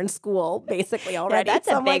children were in school, basically, already. Yeah, that's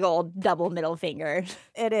so a I'm big like, old double middle finger.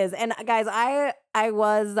 It is. And, guys, I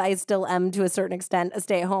still am to a certain extent a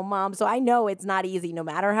stay-at-home mom. So I know it's not easy no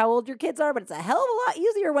matter how old your kids are, but it's a hell of a lot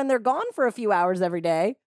easier when they're gone for a few hours every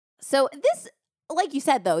day. So this, like you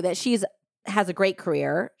said, though, that has a great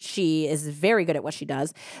career. She is very good at what she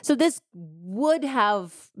does. So this would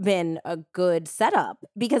have been a good setup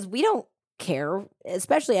because we don't care,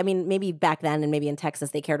 especially, I mean, maybe back then and maybe in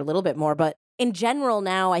Texas they cared a little bit more. But in general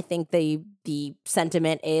now, I think the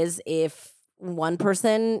sentiment is if one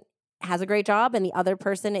person has a great job and the other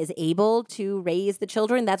person is able to raise the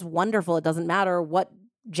children, that's wonderful. It doesn't matter what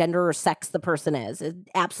gender or sex the person is. It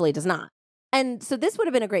absolutely does not. And so this would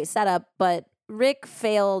have been a great setup, but Rick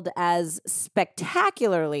failed as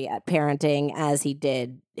spectacularly at parenting as he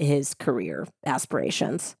did his career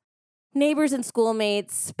aspirations. Neighbors and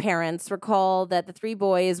schoolmates' parents recall that the three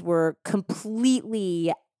boys were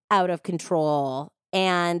completely out of control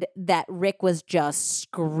and that Rick was just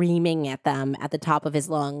screaming at them at the top of his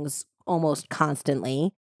lungs almost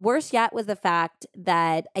constantly. Worse yet was the fact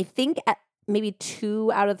that I think maybe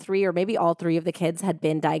 2 out of 3 or maybe all 3 of the kids had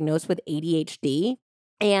been diagnosed with ADHD,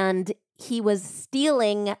 and he was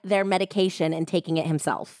stealing their medication and taking it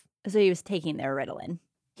himself. So he was taking their Ritalin.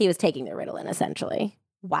 He was taking their Ritalin, essentially.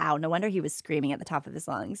 Wow, no wonder he was screaming at the top of his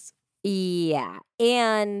lungs. Yeah,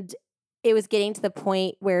 and it was getting to the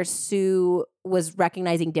point where Sue was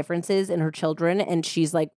recognizing differences in her children, and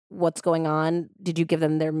she's like, what's going on? Did you give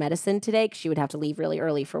them their medicine today? Because she would have to leave really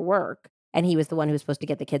early for work. And he was the one who was supposed to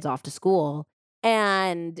get the kids off to school.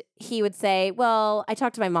 And he would say, well, I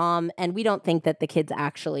talked to my mom, and we don't think that the kids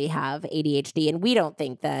actually have ADHD, and we don't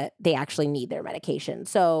think that they actually need their medication.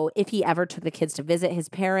 So if he ever took the kids to visit his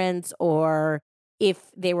parents, or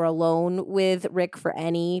if they were alone with Rick for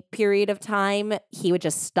any period of time, he would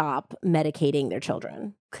just stop medicating their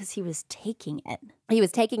children. Because he was taking it. He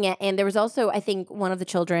was taking it. And there was also, I think, one of the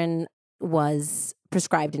children was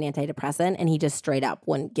prescribed an antidepressant, and he just straight up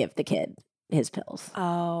wouldn't give the kid his pills.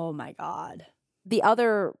 Oh, my God. The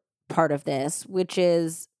other part of this, which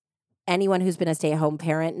is anyone who's been a stay-at-home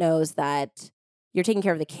parent knows that you're taking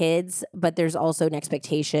care of the kids, but there's also an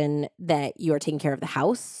expectation that you are taking care of the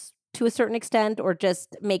house to a certain extent, or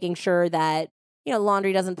just making sure that,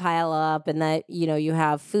 laundry doesn't pile up and that, you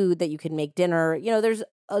have food that you can make dinner. There's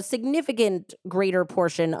a significant greater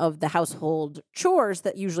portion of the household chores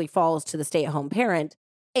that usually falls to the stay-at-home parent.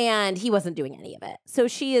 And he wasn't doing any of it. So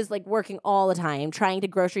she is like working all the time, trying to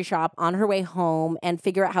grocery shop on her way home and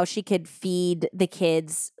figure out how she could feed the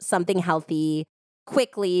kids something healthy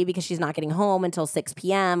quickly, because she's not getting home until 6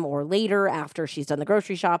 p.m. or later after she's done the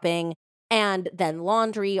grocery shopping. And then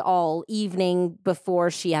laundry all evening before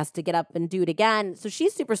she has to get up and do it again. So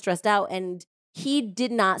she's super stressed out, and he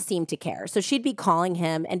did not seem to care. So she'd be calling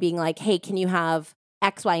him and being like, hey, can you have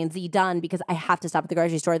X, Y, and Z done? Because I have to stop at the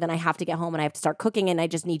grocery store. Then I have to get home and I have to start cooking, and I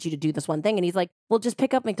just need you to do this one thing. And he's like, well, just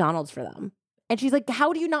pick up McDonald's for them. And she's like,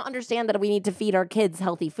 how do you not understand that we need to feed our kids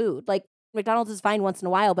healthy food? Like, McDonald's is fine once in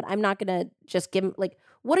a while, but I'm not going to just give them, like,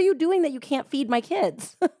 what are you doing that you can't feed my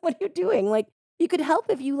kids? What are you doing? Like, you could help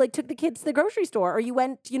if you took the kids to the grocery store, or you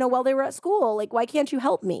went, while they were at school. Like, why can't you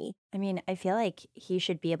help me? I mean, I feel like he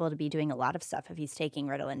should be able to be doing a lot of stuff if he's taking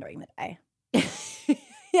Ritalin during the day.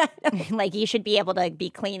 Yeah. Like, he should be able to be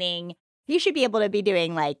cleaning. He should be able to be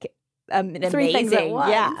doing an 3 things at once.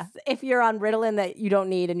 Yeah. If you're on Ritalin that you don't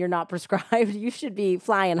need and you're not prescribed, you should be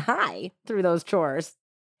flying high through those chores.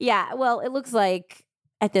 Yeah, well, it looks like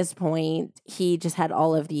at this point, he just had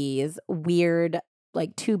all of these weird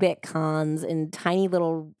 2-bit cons and tiny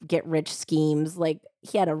little get-rich schemes. Like,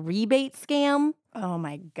 he had a rebate scam. Oh,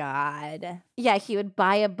 my God. Yeah, he would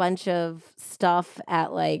buy a bunch of stuff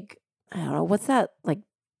at, I don't know, what's that,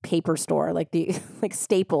 paper store, the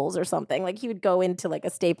Staples or something. He would go into, a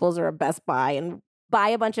Staples or a Best Buy and buy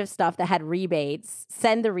a bunch of stuff that had rebates,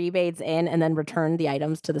 send the rebates in, and then return the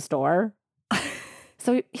items to the store.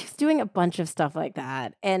 So he's doing a bunch of stuff like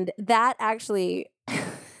that. And that actually...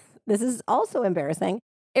 This is also embarrassing.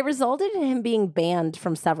 It resulted in him being banned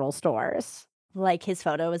from several stores. Like, his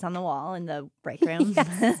photo was on the wall in the break room.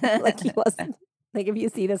 Yes. He wasn't. If you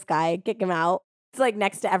see this guy, kick him out. It's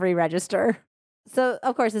next to every register. So,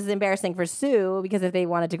 of course, this is embarrassing for Sue, because if they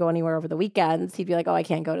wanted to go anywhere over the weekends, he'd be like, oh, I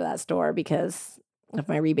can't go to that store because of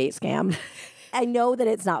my rebate scam. I know that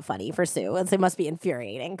it's not funny for Sue, and so it must be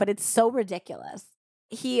infuriating, but it's so ridiculous.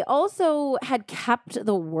 He also had kept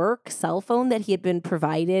the work cell phone that he had been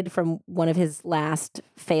provided from one of his last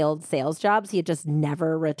failed sales jobs. He had just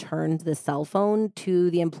never returned the cell phone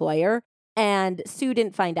to the employer. And Sue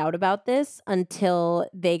didn't find out about this until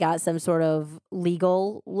they got some sort of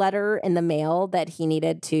legal letter in the mail that he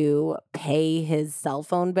needed to pay his cell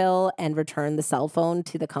phone bill and return the cell phone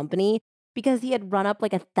to the company, because he had run up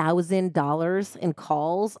 $1,000 in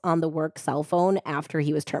calls on the work cell phone after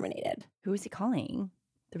he was terminated. Who was he calling?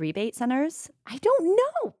 The rebate centers? I don't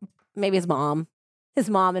know. Maybe his mom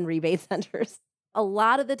and rebate centers. A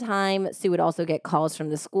lot of the time, Sue would also get calls from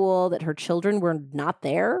the school that her children were not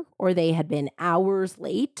there, or they had been hours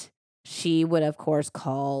late. She would, of course,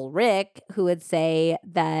 call Rick, who would say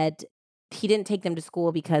that he didn't take them to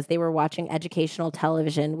school because they were watching educational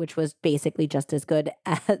television, which was basically just as good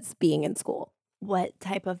as being in school. What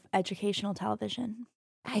type of educational television?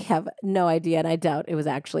 I have no idea, and I doubt it was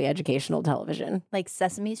actually educational television. Like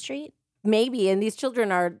Sesame Street? Maybe, and these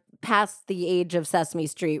children are past the age of Sesame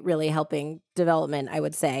Street really helping development, I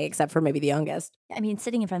would say, except for maybe the youngest. I mean,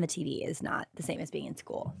 sitting in front of the TV is not the same as being in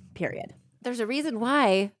school, period. There's a reason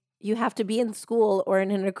why you have to be in school or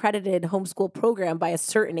in an accredited homeschool program by a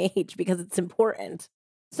certain age because it's important.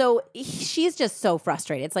 So she's just so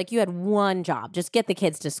frustrated. It's like you had one job, just get the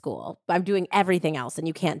kids to school. I'm doing everything else and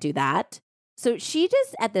you can't do that. So she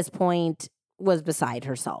just at this point was beside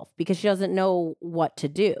herself because she doesn't know what to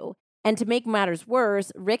do. And to make matters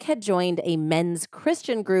worse, Rick had joined a men's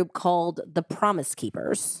Christian group called the Promise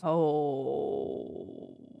Keepers.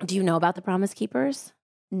 Oh. Do you know about the Promise Keepers?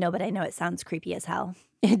 No, but I know it sounds creepy as hell.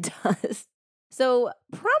 It does. So,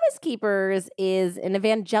 Promise Keepers is an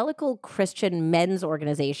evangelical Christian men's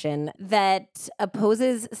organization that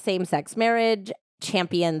opposes same sex marriage,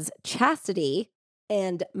 champions chastity,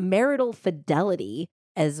 and marital fidelity,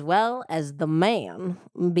 as well as the man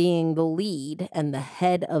being the lead and the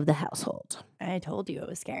head of the household. I told you it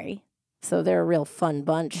was scary. So, they're a real fun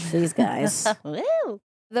bunch, these guys. Woo!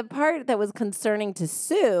 The part that was concerning to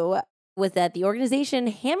Sue was that the organization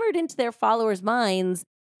hammered into their followers' minds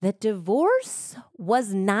that divorce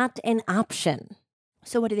was not an option.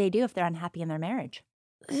 So what do they do if they're unhappy in their marriage?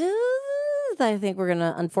 I think we're going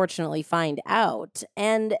to unfortunately find out.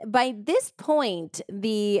 And by this point,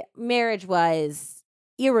 the marriage was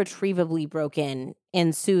irretrievably broken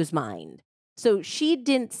in Sue's mind. So she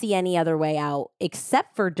didn't see any other way out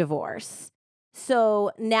except for divorce.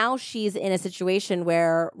 So now she's in a situation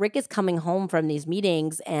where Rick is coming home from these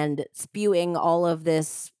meetings and spewing all of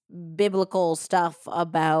this biblical stuff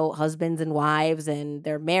about husbands and wives and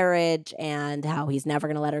their marriage and how he's never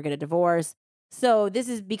going to let her get a divorce. So this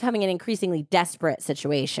is becoming an increasingly desperate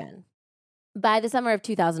situation. By the summer of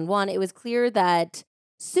 2001, it was clear that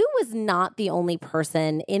Sue was not the only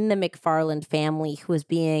person in the McFarland family who was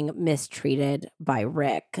being mistreated by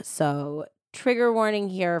Rick. So trigger warning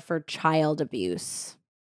here for child abuse.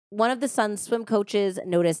 One of the son's swim coaches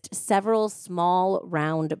noticed several small,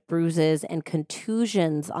 round bruises and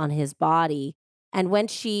contusions on his body. And when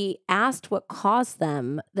she asked what caused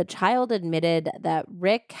them, the child admitted that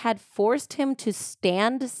Rick had forced him to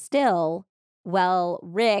stand still while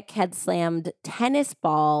Rick had slammed tennis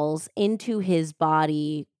balls into his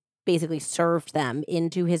body, basically served them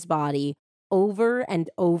into his body over and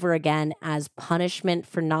over again as punishment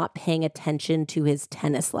for not paying attention to his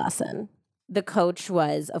tennis lesson. The coach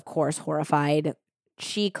was, of course, horrified.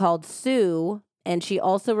 She called Sue, and she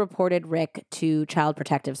also reported Rick to Child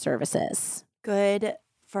Protective Services. Good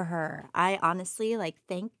for her. I honestly,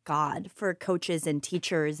 thank God for coaches and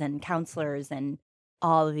teachers and counselors and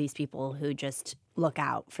all of these people who just look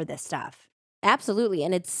out for this stuff. Absolutely,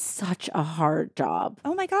 and it's such a hard job.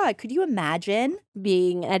 Oh my God, could you imagine?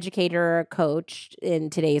 Being an educator or coach in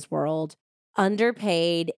today's world,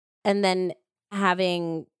 underpaid, and then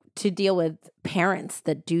having to deal with parents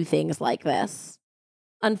that do things like this.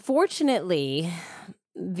 Unfortunately,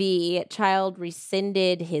 the child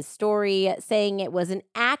rescinded his story, saying it was an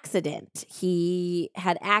accident. He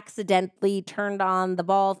had accidentally turned on the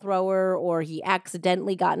ball thrower, or he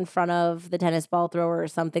accidentally got in front of the tennis ball thrower or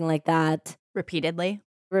something like that. Repeatedly,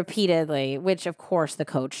 which of course the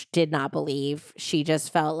coach did not believe. She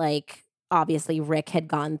just felt like obviously Rick had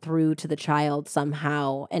gone through to the child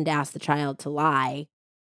somehow and asked the child to lie.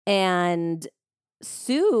 And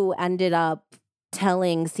Sue ended up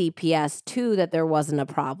telling CPS too that there wasn't a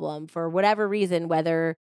problem for whatever reason,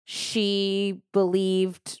 whether she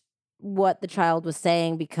believed what the child was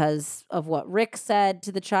saying because of what Rick said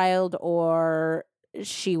to the child, or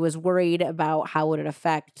she was worried about how would it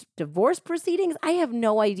affect divorce proceedings. I have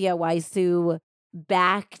no idea why Sue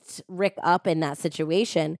backed Rick up in that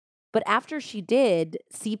situation. But after she did,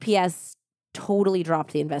 CPS totally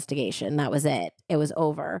dropped the investigation. That was it. It was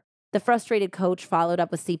over. The frustrated coach followed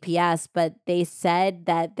up with CPS, but they said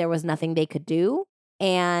that there was nothing they could do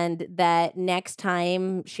and that next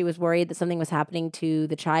time she was worried that something was happening to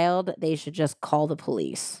the child, they should just call the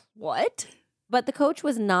police. What? But the coach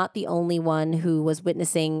was not the only one who was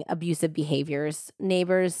witnessing abusive behaviors.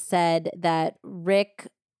 Neighbors said that Rick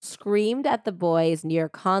screamed at the boys near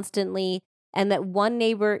constantly, and that one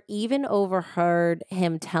neighbor even overheard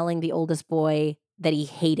him telling the oldest boy that he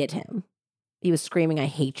hated him. He was screaming, "I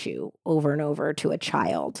hate you," over and over to a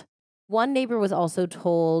child. One neighbor was also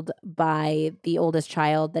told by the oldest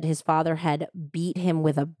child that his father had beat him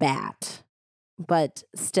with a bat, but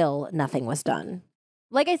still nothing was done.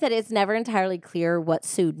 Like I said, it's never entirely clear what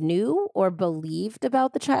Sue knew or believed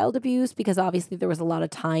about the child abuse because obviously there was a lot of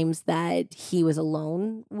times that he was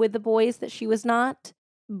alone with the boys that she was not.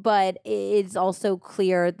 But it's also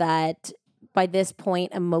clear that by this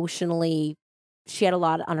point, emotionally, she had a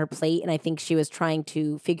lot on her plate. And I think she was trying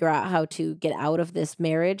to figure out how to get out of this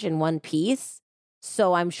marriage in one piece.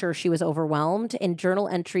 So I'm sure she was overwhelmed. In journal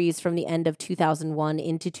entries from the end of 2001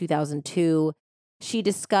 into 2002, she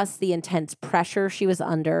discussed the intense pressure she was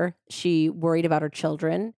under. She worried about her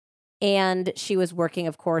children. And she was working,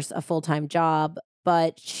 of course, a full-time job.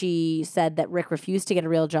 But she said that Rick refused to get a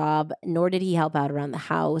real job, nor did he help out around the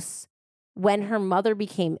house. When her mother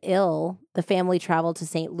became ill, the family traveled to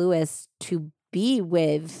St. Louis to be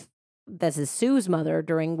with, this is Sue's mother,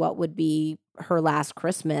 during what would be her last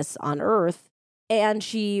Christmas on Earth. And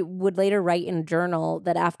she would later write in a journal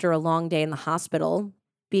that after a long day in the hospital,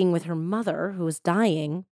 being with her mother, who was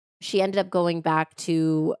dying, she ended up going back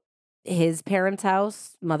to his parents'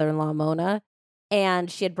 house, mother-in-law Mona,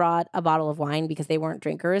 and she had brought a bottle of wine because they weren't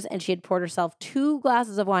drinkers, and she had poured herself 2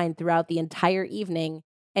 glasses of wine throughout the entire evening.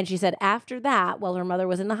 And she said after that, while her mother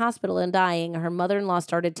was in the hospital and dying, her mother-in-law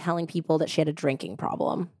started telling people that she had a drinking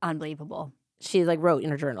problem. Unbelievable. She wrote in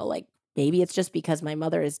her journal, maybe it's just because my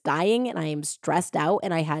mother is dying and I am stressed out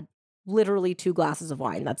and I had literally 2 glasses of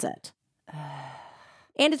wine. That's it.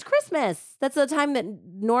 And it's Christmas. That's the time that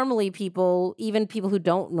normally people, even people who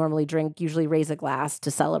don't normally drink, usually raise a glass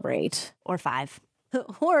to celebrate. Or 5.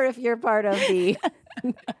 Or if you're part of the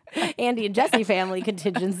Andy and Jesse family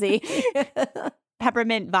contingency.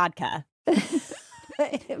 Peppermint vodka.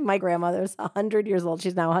 My grandmother's 100 years old.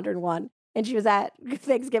 She's now 101. And she was at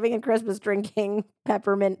Thanksgiving and Christmas drinking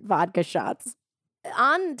peppermint vodka shots.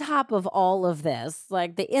 On top of all of this,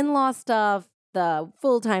 the in-law stuff, the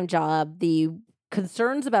full-time job, the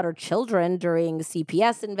concerns about her children during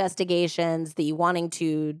CPS investigations, the wanting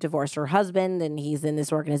to divorce her husband, and he's in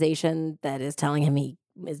this organization that is telling him he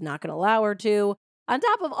is not going to allow her to. On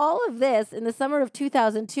top of all of this, in the summer of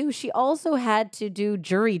 2002, she also had to do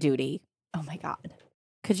jury duty. Oh my God.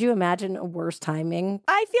 Could you imagine a worse timing?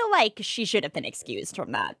 I feel like she should have been excused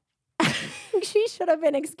from that. She should have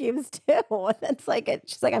been excused too. That's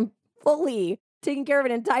she's I'm fully taking care of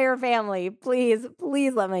an entire family. Please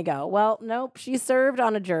let me go. Well, nope. She served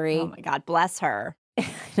on a jury. Oh my God, bless her. I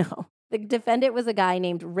know. The defendant was a guy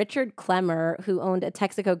named Richard Clemmer who owned a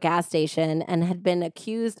Texaco gas station and had been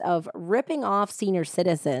accused of ripping off senior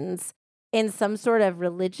citizens in some sort of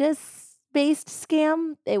religious-based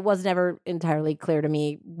scam. It was never entirely clear to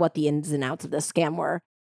me what the ins and outs of this scam were.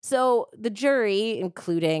 So the jury,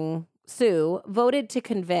 including Sue, voted to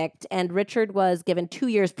convict, and Richard was given 2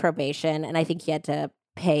 years probation, and I think he had to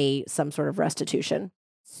pay some sort of restitution.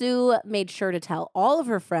 Sue made sure to tell all of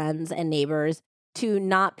her friends and neighbors to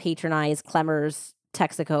not patronize Clemmer's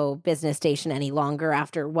Texaco business station any longer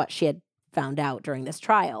after what she had found out during this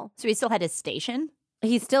trial. So he still had his station?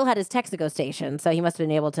 He still had his Texaco station, so he must have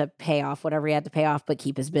been able to pay off whatever he had to pay off, but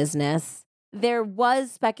keep his business. There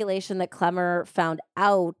was speculation that Clemmer found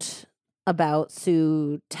out about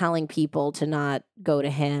Sue telling people to not go to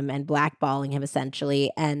him and blackballing him,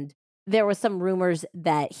 essentially. And there was some rumors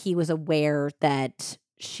that he was aware that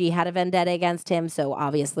she had a vendetta against him, so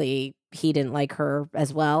obviously he didn't like her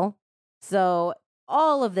as well. So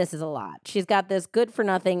all of this is a lot. She's got this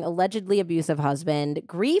good-for-nothing, allegedly abusive husband,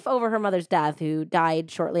 grief over her mother's death, who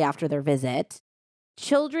died shortly after their visit,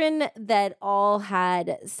 children that all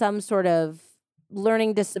had some sort of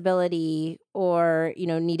learning disability or,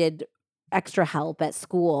 needed extra help at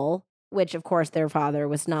school, which of course their father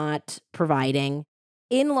was not providing,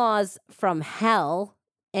 in-laws from hell,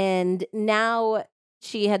 and now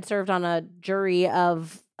she had served on a jury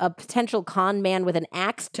of a potential con man with an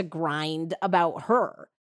axe to grind about her.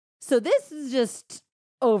 So this is just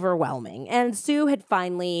overwhelming. And Sue had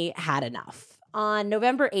finally had enough. On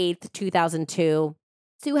November 8th, 2002,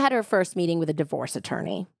 Sue had her first meeting with a divorce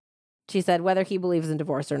attorney. She said whether he believes in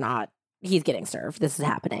divorce or not, he's getting served. This is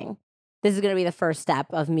happening. This is going to be the first step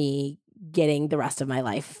of me getting the rest of my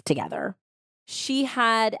life together. She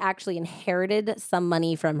had actually inherited some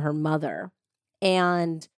money from her mother.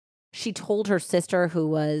 And she told her sister, who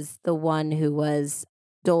was the one who was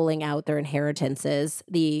doling out their inheritances,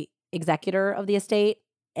 the executor of the estate.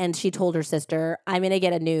 And she told her sister, I'm going to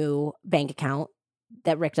get a new bank account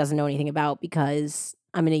that Rick doesn't know anything about because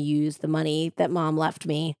I'm going to use the money that mom left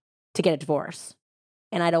me to get a divorce.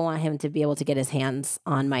 And I don't want him to be able to get his hands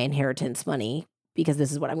on my inheritance money because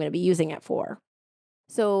this is what I'm going to be using it for.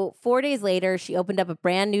 So 4 days later, she opened up a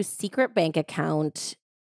brand new secret bank account.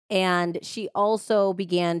 And she also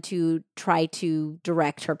began to try to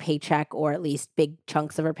direct her paycheck, or at least big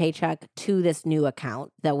chunks of her paycheck, to this new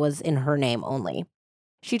account that was in her name only.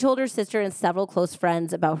 She told her sister and several close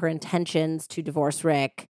friends about her intentions to divorce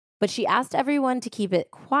Rick. But she asked everyone to keep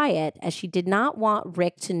it quiet as she did not want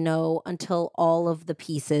Rick to know until all of the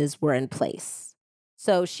pieces were in place.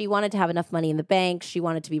 So she wanted to have enough money in the bank. She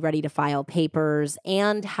wanted to be ready to file papers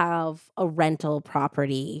and have a rental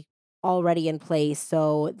property already in place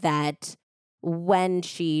so that when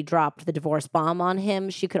she dropped the divorce bomb on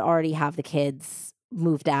him, she could already have the kids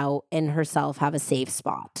moved out and herself have a safe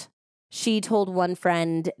spot. She told one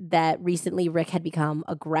friend that recently Rick had become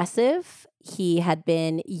aggressive. He had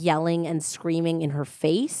been yelling and screaming in her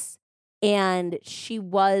face, and she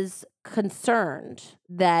was concerned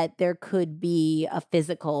that there could be a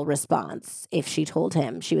physical response if she told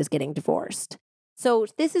him she was getting divorced. So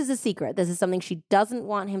this is a secret. This is something she doesn't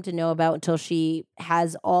want him to know about until she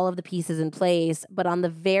has all of the pieces in place. But on the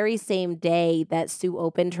very same day that Sue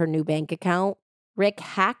opened her new bank account, Rick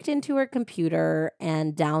hacked into her computer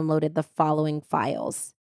and downloaded the following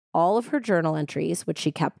files. All of her journal entries, which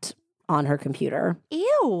she kept on her computer.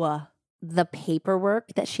 Ew. The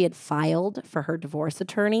paperwork that she had filed for her divorce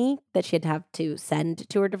attorney that she had to have to send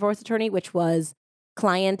to her divorce attorney, which was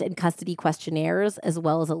client and custody questionnaires, as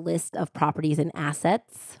well as a list of properties and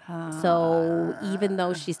assets. So even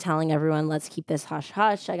though she's telling everyone, let's keep this hush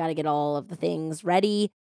hush, I got to get all of the things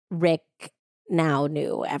ready, Rick now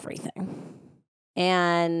knew everything.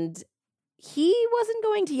 And he wasn't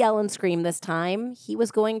going to yell and scream this time. He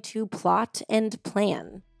was going to plot and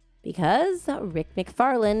plan because Rick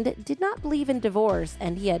McFarland did not believe in divorce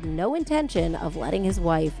and he had no intention of letting his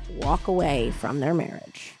wife walk away from their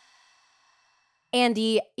marriage.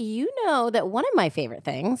 Andy, you know that one of my favorite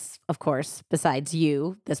things, of course, besides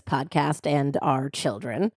you, this podcast, and our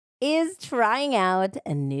children, is trying out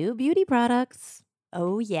new beauty products.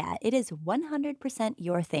 Oh, yeah, it is 100%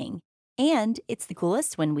 your thing. And it's the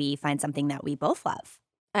coolest when we find something that we both love.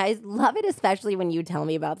 I love it, especially when you tell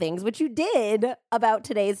me about things, which you did about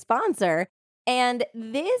today's sponsor. And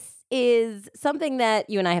this is something that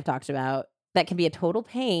you and I have talked about that can be a total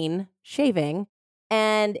pain, shaving,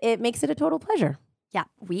 and it makes it a total pleasure. Yeah,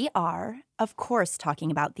 we are, of course,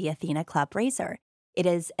 talking about the Athena Club razor. It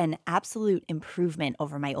is an absolute improvement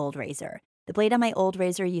over my old razor. The blade on my old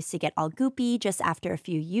razor used to get all goopy just after a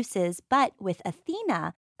few uses, but with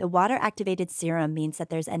Athena, the water-activated serum means that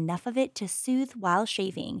there's enough of it to soothe while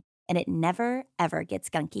shaving, and it never, ever gets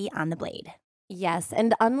gunky on the blade. Yes,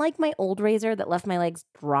 and unlike my old razor that left my legs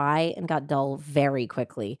dry and got dull very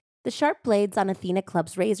quickly, the sharp blades on Athena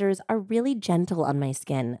Club's razors are really gentle on my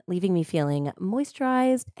skin, leaving me feeling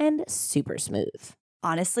moisturized and super smooth.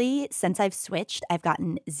 Honestly, since I've switched, I've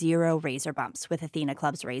gotten 0 razor bumps with Athena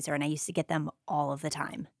Club's razor, and I used to get them all of the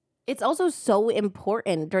time. It's also so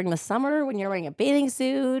important during the summer when you're wearing a bathing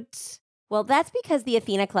suit. Well, that's because the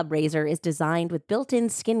Athena Club razor is designed with built-in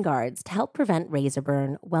skin guards to help prevent razor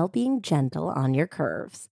burn while being gentle on your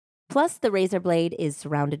curves. Plus, the razor blade is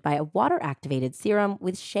surrounded by a water-activated serum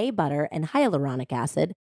with shea butter and hyaluronic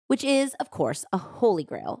acid, which is, of course, a holy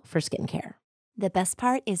grail for skincare. The best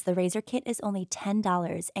part is the razor kit is only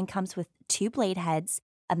 $10 and comes with 2 blade heads,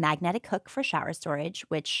 a magnetic hook for shower storage,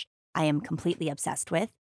 which I am completely obsessed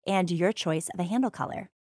with, and your choice of a handle color.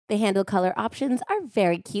 The handle color options are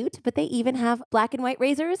very cute, but they even have black and white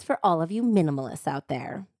razors for all of you minimalists out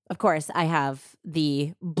there. Of course, I have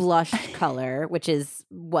the blush color, which is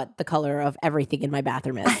what the color of everything in my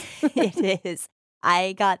bathroom is. It is.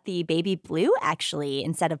 I got the baby blue, actually,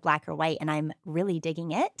 instead of black or white, and I'm really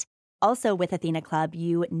digging it. Also, with Athena Club,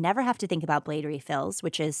 you never have to think about blade refills,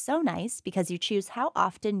 which is so nice because you choose how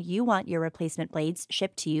often you want your replacement blades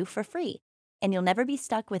shipped to you for free. And you'll never be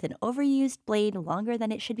stuck with an overused blade longer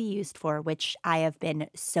than it should be used for, which I have been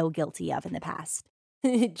so guilty of in the past.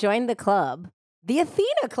 Join the club. The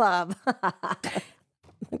Athena Club.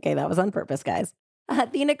 Okay, that was on purpose, guys.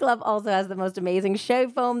 Athena Club also has the most amazing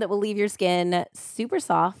shave foam that will leave your skin super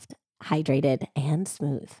soft, hydrated, and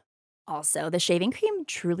smooth. Also, the shaving cream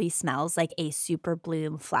truly smells like a super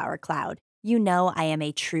bloom flower cloud. You know I am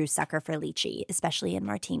a true sucker for lychee, especially in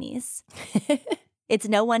martinis. It's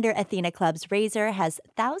no wonder Athena Club's razor has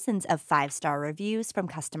thousands of 5-star reviews from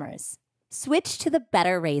customers. Switch to the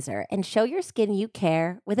better razor and show your skin you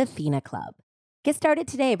care with Athena Club. Get started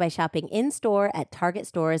today by shopping in-store at Target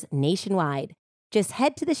stores nationwide. Just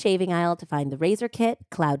head to the shaving aisle to find the razor kit,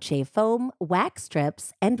 cloud shave foam, wax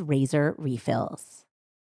strips, and razor refills.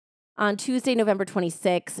 On Tuesday, November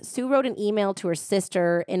 26th, Sue wrote an email to her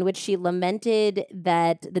sister in which she lamented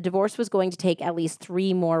that the divorce was going to take at least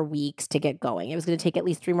 3 more weeks to get going. It was going to take at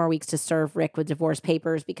least 3 more weeks to serve Rick with divorce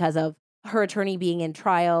papers because of her attorney being in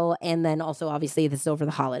trial. And then also, obviously, this is over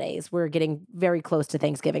the holidays. We're getting very close to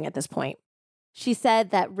Thanksgiving at this point. She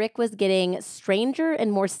said that Rick was getting stranger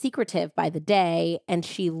and more secretive by the day, and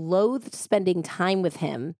she loathed spending time with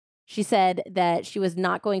him. She said that she was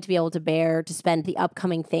not going to be able to bear to spend the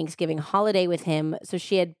upcoming Thanksgiving holiday with him, so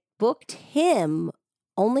she had booked him,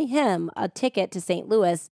 only him, a ticket to St.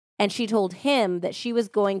 Louis, and she told him that she was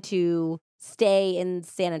going to stay in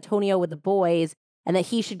San Antonio with the boys and that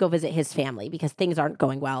he should go visit his family because things aren't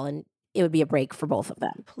going well and it would be a break for both of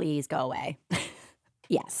them. Please go away.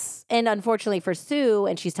 Yes. And unfortunately for Sue,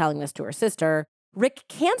 and she's telling this to her sister, Rick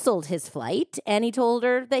canceled his flight and he told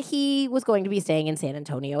her that he was going to be staying in San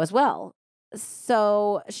Antonio as well.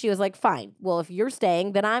 So she was like, fine, well, if you're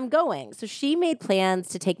staying, then I'm going. So she made plans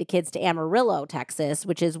to take the kids to Amarillo, Texas,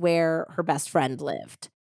 which is where her best friend lived.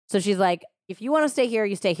 So she's like, if you want to stay here,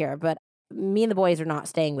 you stay here. But me and the boys are not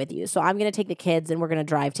staying with you. So I'm going to take the kids and we're going to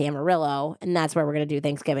drive to Amarillo. And that's where we're going to do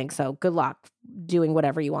Thanksgiving. So good luck doing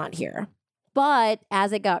whatever you want here. But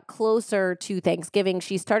as it got closer to Thanksgiving,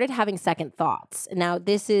 she started having second thoughts. Now,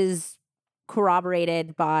 this is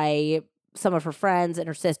corroborated by some of her friends and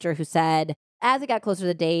her sister who said, as it got closer to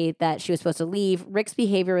the day that she was supposed to leave, Rick's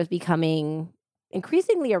behavior was becoming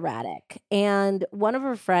increasingly erratic. And one of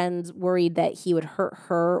her friends worried that he would hurt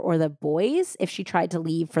her or the boys if she tried to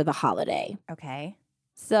leave for the holiday. Okay.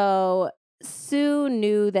 So Sue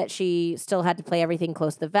knew that she still had to play everything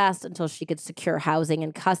close to the vest until she could secure housing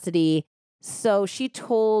and custody. So she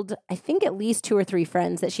told, I think, at least 2 or 3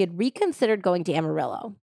 friends that she had reconsidered going to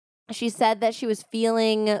Amarillo. She said that she was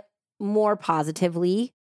feeling more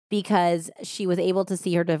positively because she was able to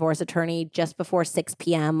see her divorce attorney just before 6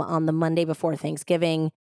 p.m. on the Monday before Thanksgiving,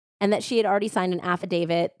 and that she had already signed an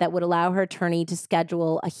affidavit that would allow her attorney to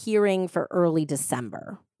schedule a hearing for early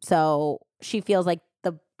December. So she feels like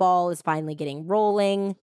the ball is finally getting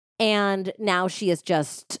rolling, and now she is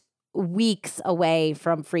just weeks away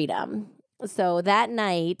from freedom. So that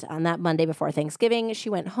night, on that Monday before Thanksgiving, she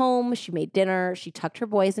went home, she made dinner, she tucked her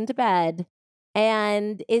boys into bed.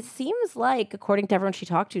 And it seems like, according to everyone she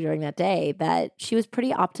talked to during that day, that she was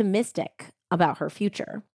pretty optimistic about her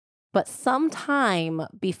future. But sometime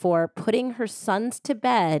before putting her sons to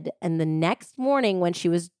bed and the next morning when she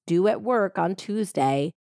was due at work on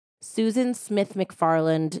Tuesday, Susan Smith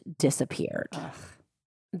McFarland disappeared. Ugh.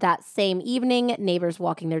 That same evening, neighbors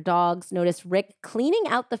walking their dogs noticed Rick cleaning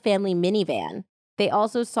out the family minivan. They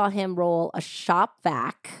also saw him roll a shop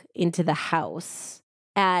vac into the house.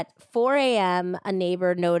 At 4 a.m., a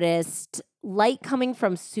neighbor noticed light coming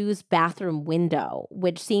from Sue's bathroom window,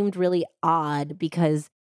 which seemed really odd because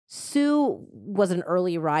Sue was an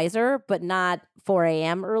early riser, but not 4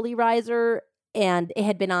 a.m. early riser. And it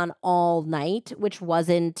had been on all night, which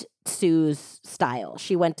wasn't Sue's style.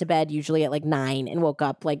 She went to bed usually at like 9 and woke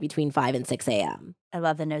up like between 5 and 6 a.m. I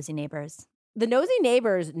love the nosy neighbors. The nosy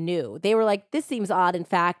neighbors knew. They were like, this seems odd. In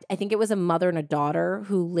fact, I think it was a mother and a daughter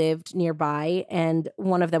who lived nearby. And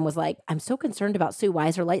one of them was like, I'm so concerned about Sue. Why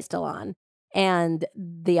is her light still on? And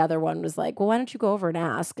the other one was like, well, why don't you go over and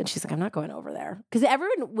ask? And she's like, I'm not going over there. Because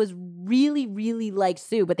everyone was really, really like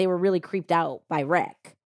Sue, but they were really creeped out by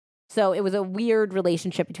Rick. So it was a weird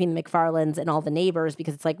relationship between the McFarlands and all the neighbors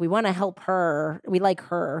because it's like, we want to help her. We like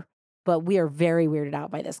her. But we are very weirded out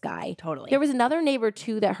by this guy. Totally. There was another neighbor,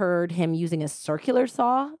 too, that heard him using a circular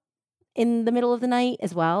saw in the middle of the night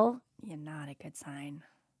as well. Yeah, not a good sign.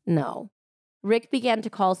 No. Rick began to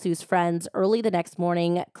call Sue's friends early the next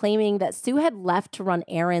morning, claiming that Sue had left to run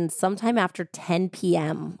errands sometime after 10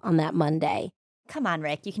 p.m. on that Monday. Come on,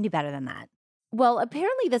 Rick. You can do better than that. Well,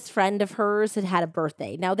 apparently this friend of hers had had a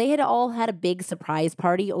birthday. Now, they had all had a big surprise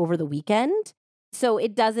party over the weekend. So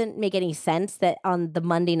it doesn't make any sense that on the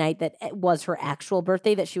Monday night that it was her actual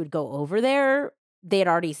birthday that she would go over there. They had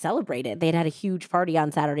already celebrated. They had had a huge party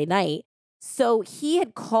on Saturday night. So he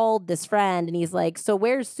had called this friend and he's like, so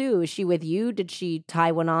where's Sue? Is she with you? Did she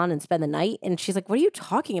tie one on and spend the night? And she's like, what are you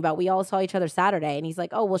talking about? We all saw each other Saturday. And he's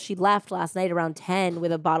like, oh, well, she left last night around 10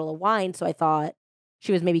 with a bottle of wine. So I thought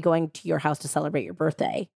she was maybe going to your house to celebrate your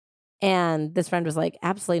birthday. And this friend was like,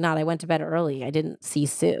 absolutely not. I went to bed early. I didn't see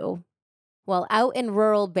Sue. Well, out in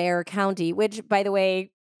rural Bexar County, which, by the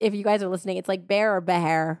way, if you guys are listening, it's like bear or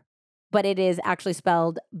bear, but it is actually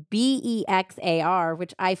spelled Bexar,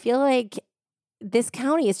 which I feel like this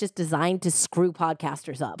county is just designed to screw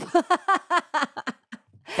podcasters up.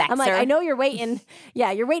 I'm like, I know you're waiting. Yeah,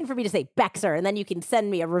 you're waiting for me to say Bexar, and then you can send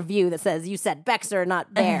me a review that says you said Bexar,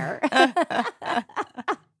 not bear.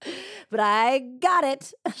 But I got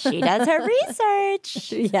it. She does her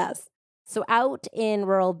research. Yes. So out in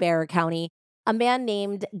rural Bexar County, a man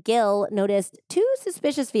named Gil noticed 2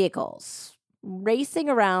 suspicious vehicles racing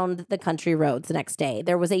around the country roads the next day.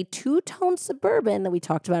 There was a 2-tone Suburban that we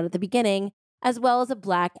talked about at the beginning, as well as a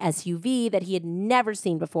black SUV that he had never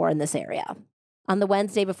seen before in this area. On the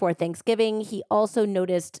Wednesday before Thanksgiving, he also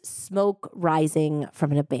noticed smoke rising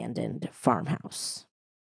from an abandoned farmhouse.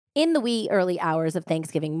 In the wee early hours of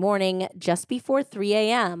Thanksgiving morning, just before 3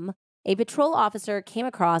 a.m., a patrol officer came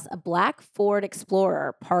across a black Ford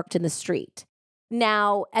Explorer parked in the street.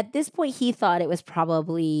 Now, at this point, he thought it was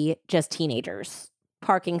probably just teenagers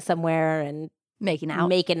parking somewhere and Making out.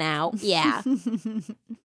 making out. Yeah.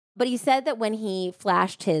 But he said that when he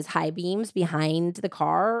flashed his high beams behind the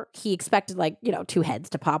car, he expected two heads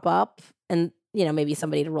to pop up and, maybe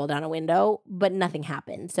somebody to roll down a window, but nothing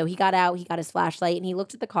happened. So he got out, he got his flashlight, and he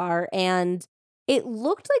looked at the car, and it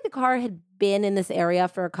looked like the car had been in this area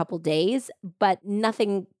for a couple days, but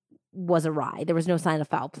nothing was awry. There was no sign of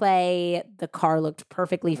foul play. The car looked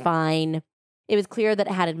perfectly fine. It was clear that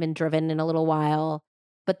it hadn't been driven in a little while,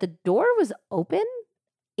 but the door was open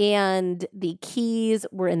and the keys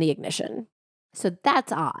were in the ignition. So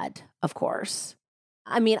that's odd, of course.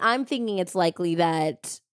 I mean, I'm thinking it's likely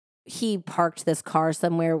that he parked this car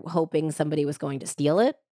somewhere hoping somebody was going to steal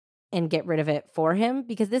it and get rid of it for him,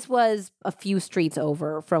 because this was a few streets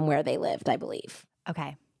over from where they lived, I believe.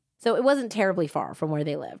 Okay. So it wasn't terribly far from where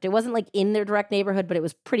they lived. It wasn't like in their direct neighborhood, but it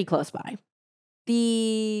was pretty close by.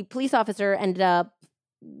 The police officer ended up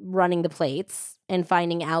running the plates and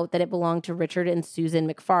finding out that it belonged to Richard and Susan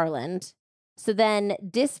McFarland. So then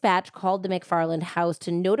dispatch called the McFarland house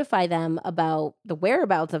to notify them about the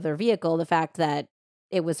whereabouts of their vehicle, the fact that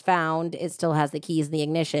it was found, it still has the keys in the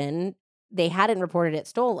ignition. They hadn't reported it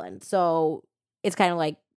stolen. So it's kind of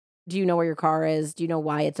like, do you know where your car is? Do you know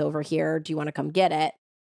why it's over here? Do you want to come get it?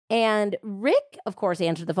 And Rick, of course,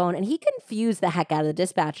 answered the phone, and he confused the heck out of the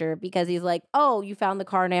dispatcher because he's like, oh, you found the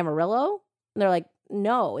car in Amarillo? And they're like,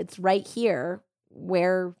 no, it's right here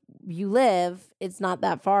where you live. It's not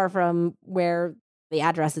that far from where the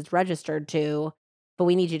address is registered to, but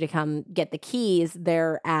we need you to come get the keys.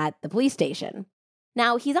 They're at the police station.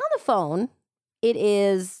 Now, he's on the phone. It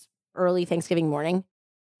is early Thanksgiving morning.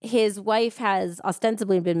 His wife has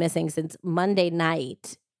ostensibly been missing since Monday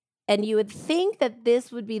night. And you would think that this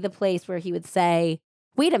would be the place where he would say,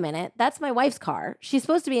 wait a minute, that's my wife's car. She's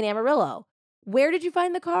supposed to be in Amarillo. Where did you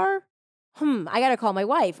find the car? I got to call my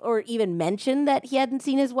wife. Or even mention that he hadn't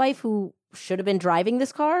seen his wife, who should have been driving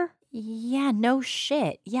this car. Yeah, no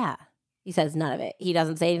shit. Yeah. He says none of it. He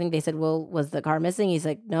doesn't say anything. They said, well, was the car missing? He's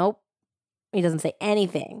like, nope. He doesn't say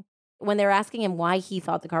anything. When they're asking him why he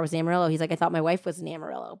thought the car was in Amarillo, he's like, I thought my wife was in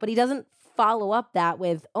Amarillo. But he doesn't follow up that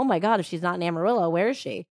with, oh my God, if she's not in Amarillo, where is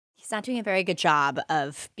she? He's not doing a very good job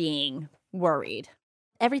of being worried.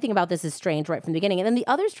 Everything about this is strange right from the beginning. And then the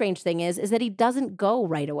other strange thing is that he doesn't go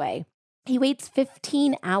right away. He waits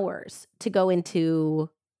 15 hours to go into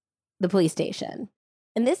the police station.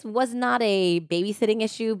 And this was not a babysitting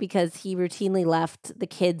issue because he routinely left the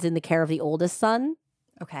kids in the care of the oldest son.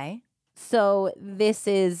 Okay. So this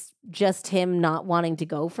is just him not wanting to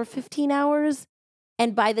go for 15 hours.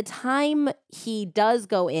 And by the time he does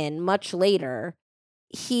go in, much later,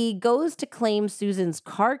 he goes to claim Susan's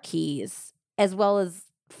car keys as well as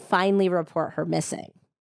finally report her missing.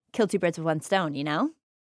 Kill two birds with one stone, you know?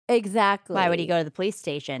 Exactly. Why would he go to the police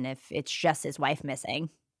station if it's just his wife missing?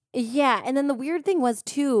 Yeah. And then the weird thing was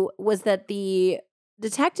that the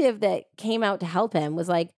detective that came out to help him was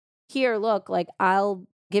like, here, look, like, I'll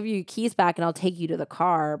give you your keys back and I'll take you to the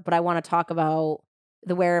car, but I want to talk about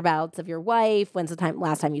the whereabouts of your wife. When's the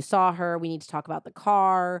last time you saw her? We need to talk about the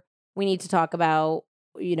car. We need to talk about,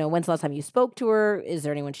 when's the last time you spoke to her? Is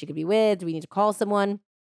there anyone she could be with? Do we need to call someone?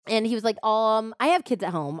 And he was like, I have kids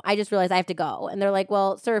at home. I just realized I have to go. And they're like,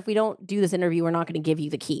 well, sir, if we don't do this interview, we're not going to give you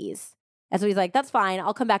the keys. And so he's like, that's fine.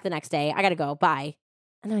 I'll come back the next day. I got to go. Bye.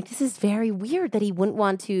 And I'm like, this is very weird that he wouldn't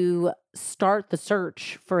want to start the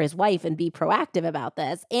search for his wife and be proactive about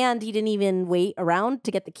this. And he didn't even wait around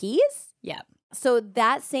to get the keys. Yeah. So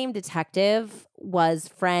that same detective was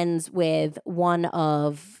friends with one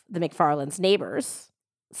of the McFarland's neighbors.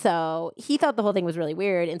 So he thought the whole thing was really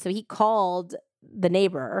weird. And so he called the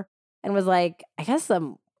neighbor and was like, I guess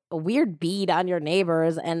a weird bead on your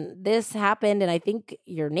neighbors. And this happened. And I think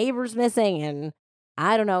your neighbor's missing. And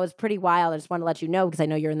I don't know. It's pretty wild. I just want to let you know because I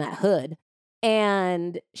know you're in that hood.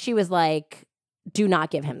 And she was like, do not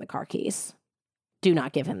give him the car keys. Do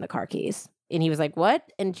not give him the car keys. And he was like,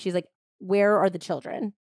 what? And she's like, where are the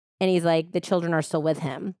children? And he's like, the children are still with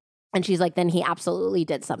him. And she's like, then he absolutely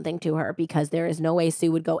did something to her because there is no way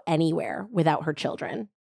Sue would go anywhere without her children.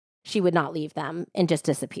 She would not leave them and just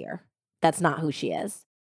disappear. That's not who she is.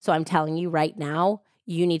 So I'm telling you right now,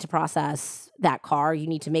 you need to process that car. You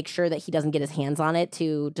need to make sure that he doesn't get his hands on it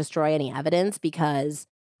to destroy any evidence because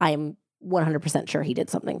I am 100% sure he did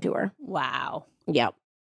something to her. Wow. Yep.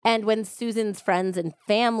 And when Susan's friends and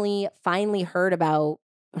family finally heard about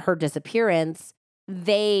her disappearance,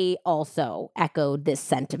 they also echoed this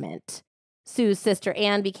sentiment. Sue's sister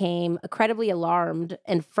Anne became incredibly alarmed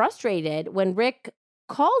and frustrated when Rick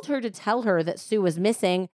called her to tell her that Sue was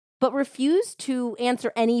missing, but refused to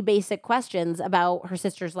answer any basic questions about her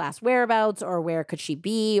sister's last whereabouts or where could she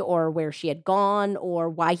be or where she had gone or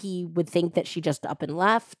why he would think that she just up and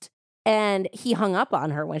left. And he hung up on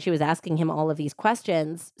her when she was asking him all of these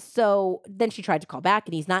questions. So then she tried to call back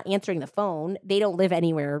and he's not answering the phone. They don't live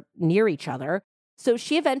anywhere near each other. So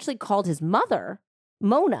she eventually called his mother,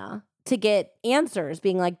 Mona, to get answers,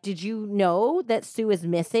 being like, did you know that Sue is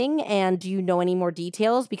missing? And do you know any more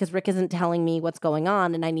details? Because Rick isn't telling me what's going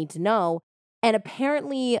on and I need to know. And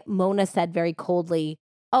apparently Mona said very coldly,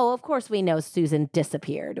 oh, of course we know Susan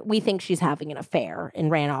disappeared. We think she's having an affair and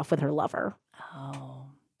ran off with her lover. Oh.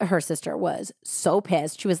 Her sister was so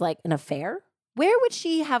pissed. She was like, an affair? Where would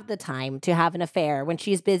she have the time to have an affair when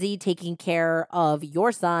she's busy taking care of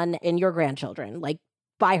your son and your grandchildren, like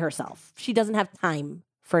by herself? She doesn't have time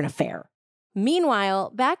for an affair.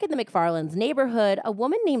 Meanwhile, back in the McFarland's neighborhood, a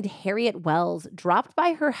woman named Harriet Wells dropped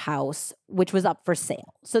by her house, which was up for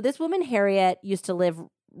sale. So this woman, Harriet, used to live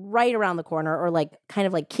right around the corner, or like kind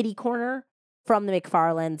of like kitty corner from the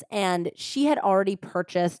McFarlands, and she had already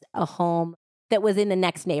purchased a home that was in the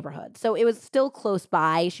next neighborhood. So it was still close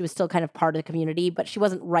by. She was still kind of part of the community, but she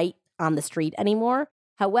wasn't right on the street anymore.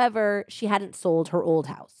 However, she hadn't sold her old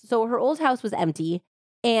house. So her old house was empty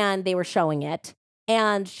and they were showing it.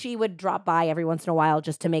 And she would drop by every once in a while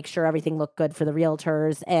just to make sure everything looked good for the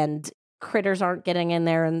realtors and critters aren't getting in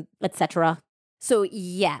there and etc. So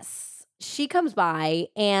yes, she comes by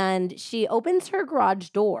and she opens her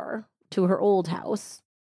garage door to her old house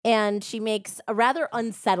and she makes a rather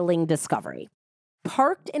unsettling discovery.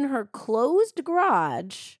 Parked in her closed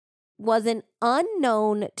garage was an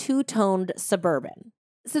unknown two-toned Suburban.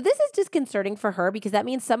 So this is disconcerting for her because that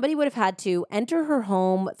means somebody would have had to enter her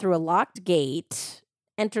home through a locked gate,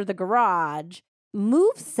 enter the garage,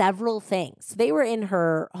 move several things. They were in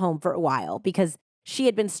her home for a while because she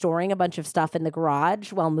had been storing a bunch of stuff in the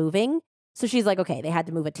garage while moving. So she's like, okay, they had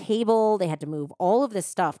to move a table. They had to move all of this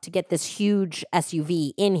stuff to get this huge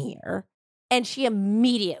SUV in here. And she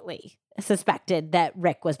immediately suspected that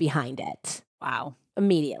Rick was behind it. Wow.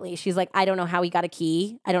 Immediately. She's like, I don't know how he got a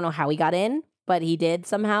key. I don't know how he got in, but he did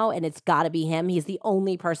somehow. And it's got to be him. He's the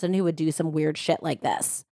only person who would do some weird shit like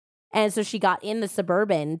this. And so she got in the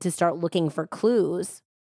Suburban to start looking for clues.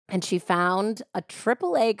 And she found a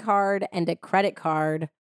AAA card and a credit card,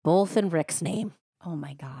 both in Rick's name. Oh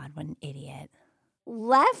my God, what an idiot.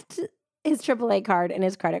 Left his AAA card and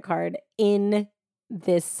his credit card in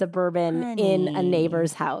this Suburban in a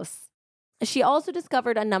neighbor's house. She also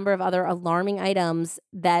discovered a number of other alarming items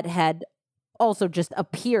that had also just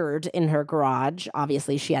appeared in her garage.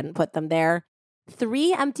 Obviously, she hadn't put them there.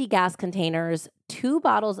 3 empty gas containers, 2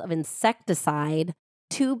 bottles of insecticide,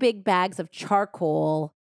 2 big bags of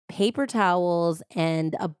charcoal, paper towels,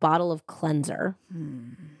 and a bottle of cleanser.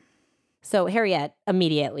 So Harriet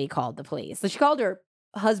immediately called the police. So she called her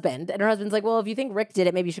husband, and her husband's like, well, if you think Rick did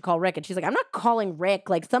it, maybe you should call Rick. And she's like, I'm not calling Rick.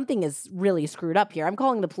 Like, something is really screwed up here. I'm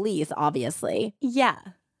calling the police, obviously. Yeah.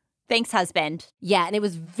 Thanks, husband. Yeah, and it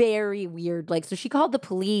was very weird. Like, so she called the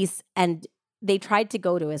police, and they tried to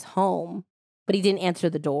go to his home, but he didn't answer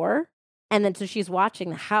the door. And then so she's watching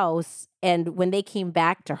the house, and when they came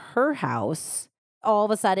back to her house, all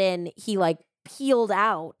of a sudden, he, like, peeled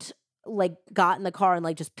out, like, got in the car and,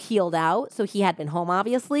 like, just peeled out. So he had been home,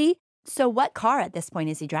 obviously. So what car at this point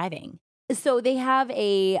is he driving? So they have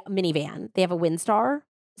a minivan. They have a Windstar.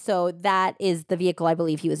 So that is the vehicle I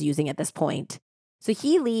believe he was using at this point. So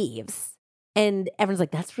he leaves and everyone's like,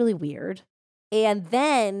 that's really weird. And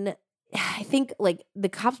then I think like the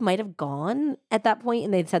cops might have gone at that point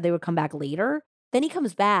and they said they would come back later. Then he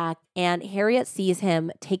comes back and Harriet sees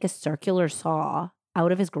him take a circular saw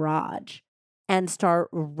out of his garage and start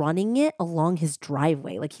running it along his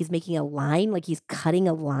driveway. Like he's making a line, like he's cutting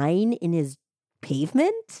a line in his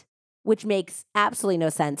pavement, which makes absolutely no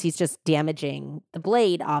sense. He's just damaging the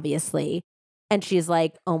blade, obviously. And she's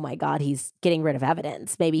like, oh my God, he's getting rid of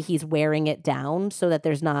evidence. Maybe he's wearing it down so that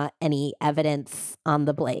there's not any evidence on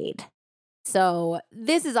the blade. So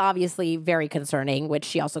this is obviously very concerning, which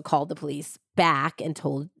she also called the police back and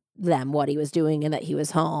told them what he was doing and that he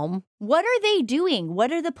was home. What are they doing?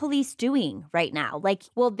 What are the police doing right now? Like,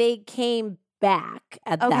 well, they came back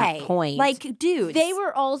at that point. Like, dudes. They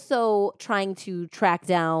were also trying to track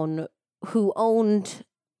down who owned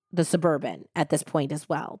the Suburban at this point as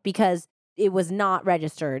well, because it was not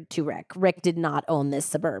registered to Rick. Rick did not own this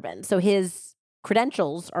Suburban. So his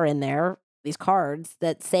credentials are in there. these cards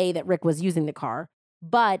that say that Rick was using the car,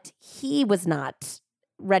 but he was not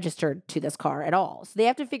registered to this car at all. So they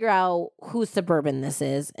have to figure out whose Suburban this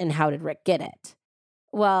is and how did Rick get it.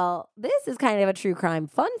 Well, this is kind of a true crime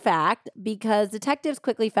fun fact because detectives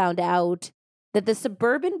quickly found out that the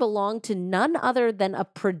Suburban belonged to none other than a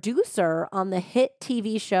producer on the hit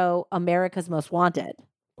TV show America's Most Wanted.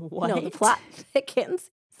 What? You know, the plot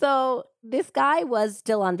thickens. So this guy was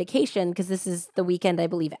still on vacation because this is the weekend, I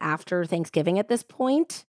believe, after Thanksgiving at this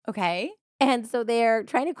point. Okay. And so they're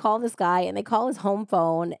trying to call this guy and they call his home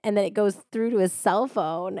phone and then it goes through to his cell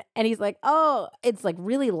phone. And he's like, oh, it's like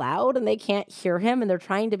really loud and they can't hear him. And they're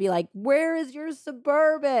trying to be like, where is your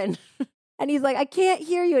Suburban? And he's like, I can't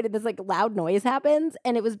hear you. And this like loud noise happens.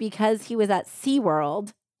 And it was because he was at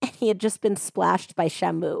SeaWorld and he had just been splashed by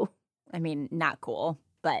Shamu. I mean, not cool,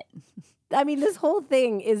 but I mean, this whole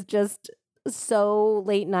thing is just so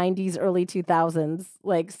late 90s, early 2000s.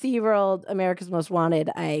 Like SeaWorld, America's Most Wanted,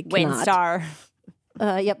 I cannot. Windstar.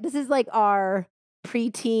 Yep, this is like our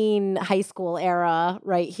preteen high school era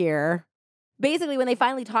right here. Basically, when they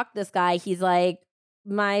finally talk to this guy, he's like,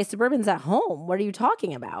 my Suburban's at home. What are you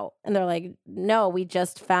talking about? And they're like, no, we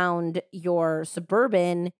just found your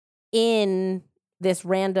Suburban in this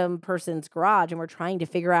random person's garage and we're trying to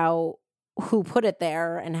figure out who put it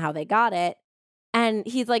there and how they got it. And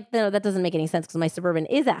he's like, no, that doesn't make any sense because my Suburban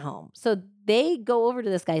is at home. So they go over to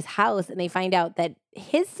this guy's house and they find out that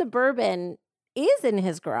his Suburban is in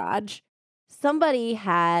his garage. Somebody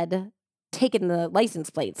had taken the license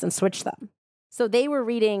plates and switched them. So they were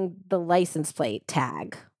reading the license plate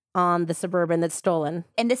tag on the Suburban that's stolen.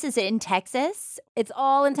 And this is in Texas? It's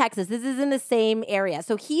all in Texas. This is in the same area.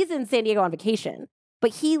 So he's in San Diego on vacation,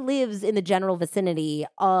 but he lives in the general vicinity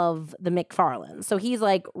of the McFarland. So he's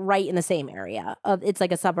like right in the same area. It's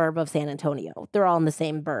like a suburb of San Antonio. They're all in the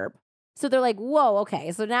same burb. So they're like, whoa,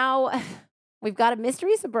 okay. So now we've got a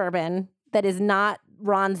mystery Suburban that is not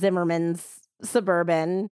Ron Zimmerman's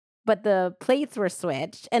Suburban, but the plates were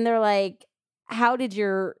switched. And they're like, how did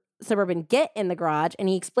your Suburban get in the garage? And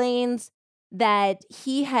he explains that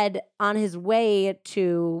he had, on his way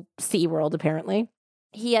to SeaWorld, apparently,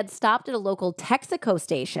 he had stopped at a local Texaco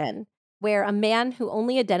station where a man who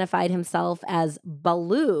only identified himself as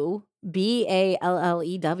Baloo, Ballew,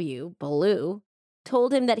 Baloo,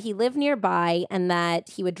 told him that he lived nearby and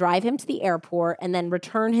that he would drive him to the airport and then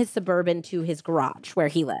return his Suburban to his garage where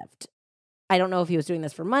he lived. I don't know if he was doing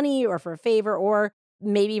this for money or for a favor, or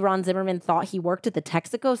maybe Ron Zimmerman thought he worked at the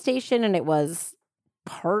Texaco station and it was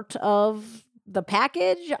part of the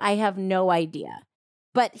package. I have no idea.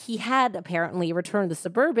 But he had apparently returned the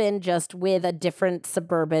Suburban just with a different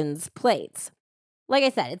Suburban's plates. Like I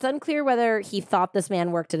said, it's unclear whether he thought this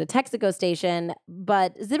man worked at a Texaco station,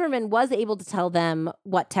 but Zimmerman was able to tell them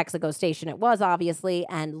what Texaco station it was, obviously,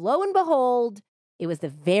 and lo and behold, it was the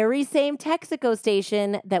very same Texaco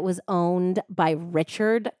station that was owned by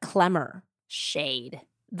Richard Clemmer. Shade.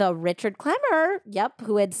 The Richard Clemmer,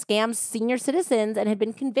 who had scammed senior citizens and had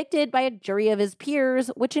been convicted by a jury of his peers,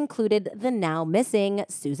 which included the now missing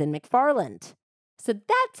Susan McFarland. So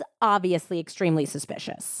that's obviously extremely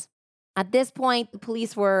suspicious. At this point, the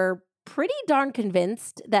police were pretty darn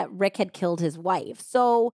convinced that Rick had killed his wife.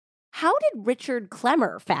 So how did Richard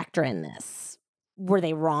Clemmer factor in this? Were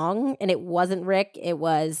they wrong and it wasn't Rick, it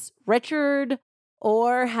was Richard?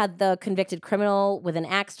 Or had the convicted criminal with an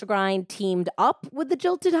axe to grind teamed up with the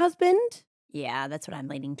jilted husband? Yeah, that's what I'm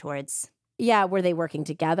leaning towards. Yeah, were they working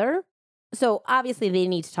together? So obviously they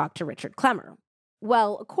need to talk to Richard Clemmer.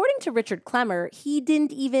 Well, according to Richard Clemmer, he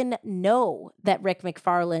didn't even know that Rick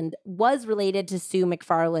McFarland was related to Sue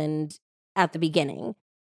McFarland at the beginning.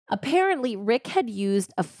 Apparently, Rick had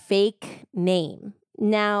used a fake name.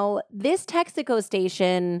 Now, this Texaco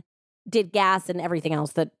station did gas and everything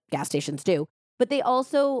else that gas stations do. But they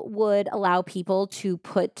also would allow people to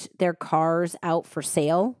put their cars out for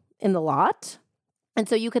sale in the lot. And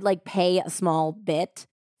so you could like pay a small bit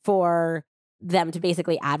for them to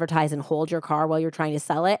basically advertise and hold your car while you're trying to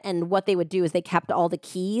sell it. And what they would do is they kept all the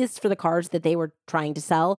keys for the cars that they were trying to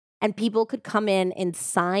sell. And people could come in and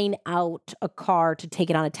sign out a car to take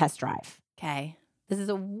it on a test drive. Okay. This is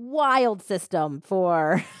a wild system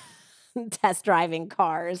for test driving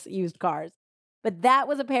cars, used cars. But that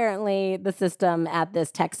was apparently the system at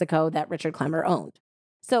this Texaco that Richard Clemmer owned.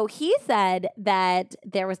 So he said that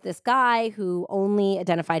there was this guy who only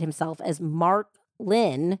identified himself as Mark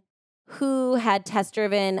Lynn, who had test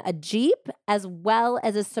driven a Jeep as well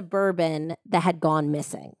as a Suburban that had gone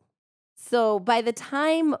missing. So by the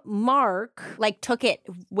time Mark... Like took it,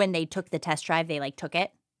 when they took the test drive, they like took it?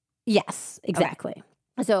 Yes, exactly.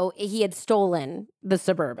 Okay. So he had stolen the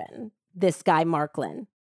Suburban, this guy Mark Lynn.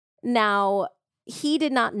 Now, he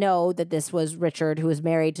did not know that this was Richard, who was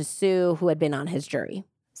married to Sue, who had been on his jury.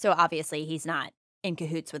 So obviously he's not in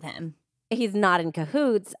cahoots with him. He's not in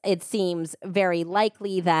cahoots. It seems very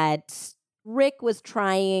likely that Rick was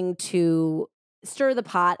trying to stir the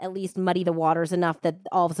pot, at least muddy the waters enough that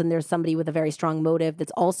all of a sudden there's somebody with a very strong motive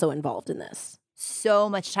that's also involved in this. So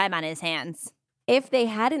much time on his hands. If they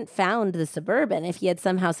hadn't found the Suburban, if he had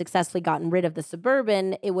somehow successfully gotten rid of the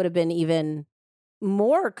Suburban, it would have been even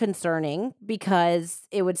more concerning because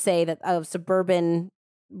it would say that a Suburban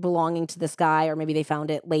belonging to this guy, or maybe they found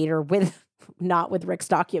it later with not with Rick's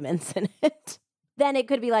documents in it. Then it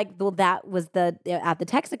could be like, well, that was at the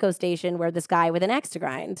Texaco station where this guy with an axe to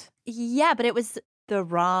grind. Yeah, but it was the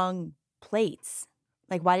wrong plates.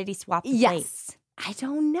 Like, why did he swap the plates? I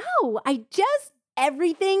don't know.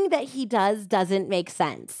 Everything that he does doesn't make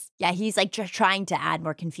sense. Yeah, he's like trying to add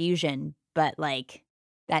more confusion, but like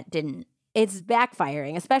that didn't. It's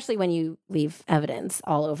backfiring, especially when you leave evidence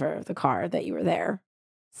all over the car that you were there.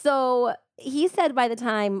 So he said by the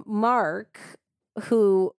time Mark,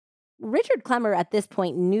 who Richard Clemmer at this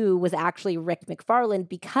point knew was actually Rick McFarland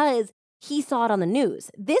because he saw it on the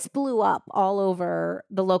news. This blew up all over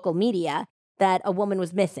the local media that a woman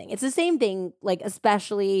was missing. It's the same thing, like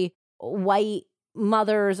especially white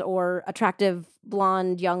mothers or attractive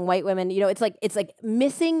blonde young white women. You know, it's like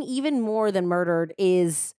missing even more than murdered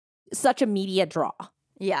is such a media draw.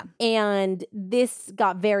 Yeah. And this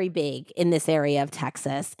got very big in this area of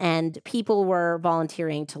Texas, and people were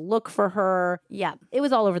volunteering to look for her. Yeah. It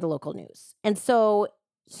was all over the local news. And so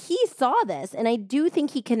he saw this, and I do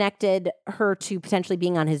think he connected her to potentially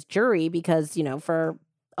being on his jury because, you know, for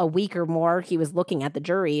a week or more, he was looking at the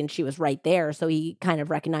jury and she was right there. So he kind of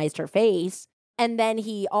recognized her face. And then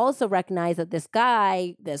he also recognized that this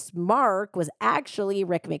guy, this Mark, was actually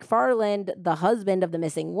Rick McFarland, the husband of the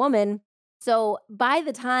missing woman. So by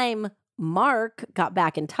the time Mark got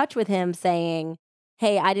back in touch with him saying,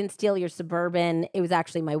 hey, I didn't steal your Suburban, it was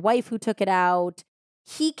actually my wife who took it out,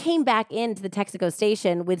 he came back into the Texaco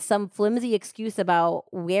station with some flimsy excuse about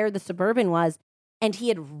where the Suburban was. And he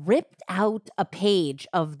had ripped out a page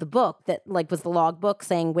of the book that like was the logbook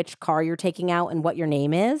saying which car you're taking out and what your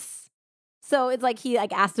name is. So it's like he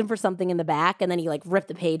like asked him for something in the back and then he like ripped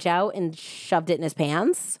the page out and shoved it in his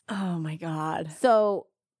pants. Oh my God. So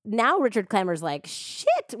now Richard Clemmer's like,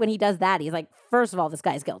 shit, when he does that, he's like, first of all, this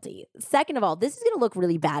guy's guilty. Second of all, this is going to look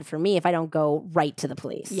really bad for me if I don't go right to the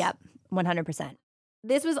police. Yep, 100%.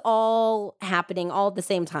 This was all happening all at the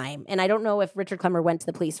same time. And I don't know if Richard Clemmer went to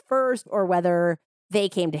the police first or whether they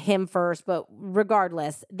came to him first. But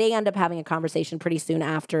regardless, they end up having a conversation pretty soon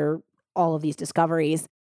after all of these discoveries.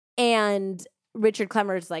 And Richard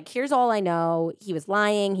Clemmer's like, here's all I know. He was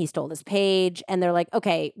lying. He stole this page. And they're like,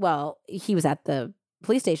 okay, well, he was at the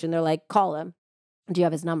police station. They're like, call him. Do you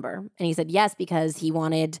have his number? And he said, yes, because he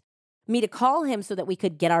wanted me to call him so that we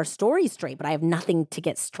could get our story straight. But I have nothing to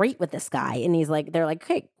get straight with this guy. And he's like, they're like,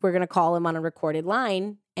 okay, we're going to call him on a recorded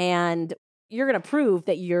line. And you're going to prove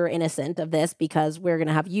that you're innocent of this because we're going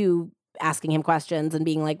to have you asking him questions and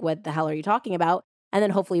being like, what the hell are you talking about? And then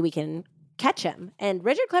hopefully we can catch him. And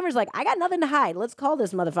Richard Clemmer's like, I got nothing to hide. Let's call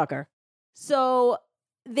this motherfucker. So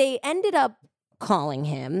they ended up calling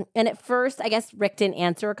him. And at first, I guess Rick didn't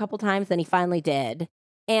answer a couple times. Then he finally did.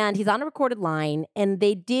 And he's on a recorded line. And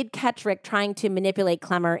they did catch Rick trying to manipulate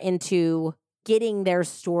Clemmer into getting their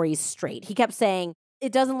stories straight. He kept saying,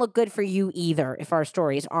 it doesn't look good for you either if our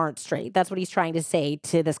stories aren't straight. That's what he's trying to say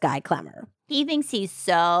to this guy, Clemmer. He thinks he's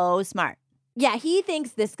so smart. Yeah, he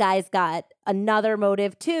thinks this guy's got another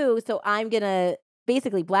motive too. So I'm going to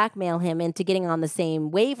basically blackmail him into getting on the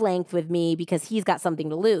same wavelength with me because he's got something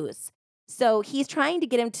to lose. So he's trying to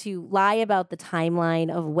get him to lie about the timeline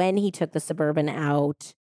of when he took the Suburban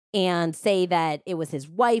out and say that it was his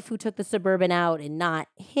wife who took the Suburban out and not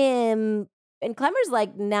him. And Clemmer's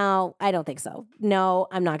like, no, I don't think so. No,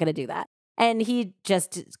 I'm not going to do that. And he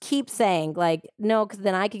just keeps saying, like, no, because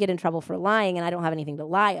then I could get in trouble for lying and I don't have anything to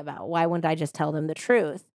lie about. Why wouldn't I just tell them the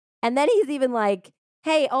truth? And then he's even like,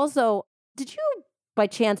 hey, also, did you by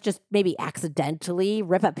chance just maybe accidentally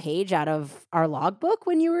rip a page out of our logbook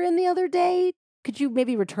when you were in the other day? Could you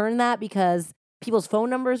maybe return that because people's phone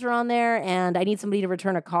numbers are on there and I need somebody to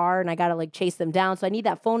return a car and I got to like chase them down. So I need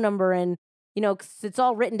that phone number and, you know, 'cause it's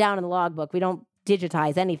all written down in the logbook. We don't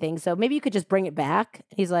digitize anything. So maybe you could just bring it back.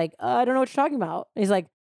 He's like, I don't know what you're talking about. And he's like,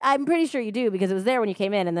 I'm pretty sure you do because it was there when you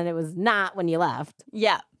came in and then it was not when you left.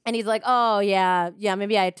 Yeah. And he's like, oh, yeah,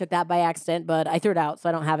 maybe I took that by accident, but I threw it out, so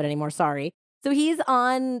I don't have it anymore. Sorry. So he's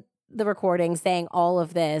on the recording saying all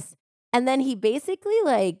of this. And then he basically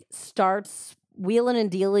like starts wheeling and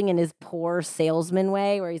dealing in his poor salesman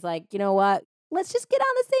way where he's like, you know what? let's just get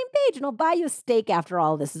on the same page and I'll buy you a steak after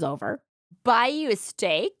all this is over. Buy you a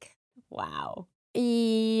steak? Wow.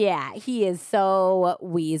 Yeah, he is so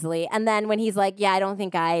Weasley. And then when he's like, yeah, I don't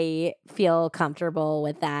think I feel comfortable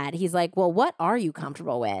with that. He's like, well, what are you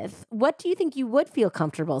comfortable with? What do you think you would feel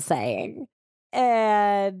comfortable saying?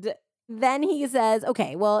 And then he says,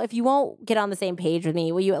 okay, well, if you won't get on the same page with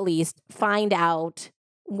me, will you at least find out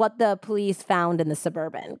what the police found in the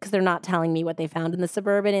Suburban? Because they're not telling me what they found in the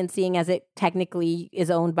Suburban. And seeing as it technically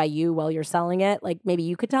is owned by you while you're selling it, like maybe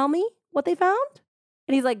you could tell me what they found?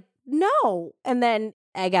 And he's like, no. And then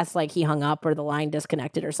I guess like he hung up or the line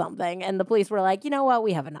disconnected or something. And the police were like, you know what?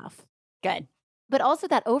 We have enough. Good. But also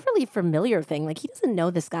that overly familiar thing, like he doesn't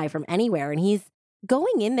know this guy from anywhere. And he's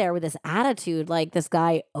going in there with this attitude like this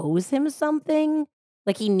guy owes him something,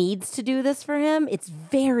 like he needs to do this for him. It's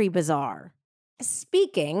very bizarre.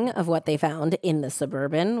 Speaking of what they found in the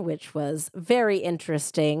Suburban, which was very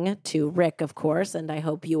interesting to Rick, of course, and I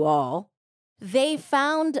hope you all, they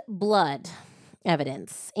found blood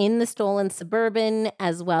evidence in the stolen Suburban,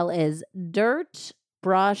 as well as dirt,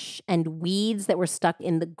 brush, and weeds that were stuck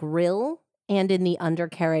in the grill and in the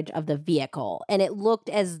undercarriage of the vehicle. And it looked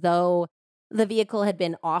as though the vehicle had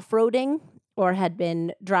been off-roading or had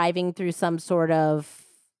been driving through some sort of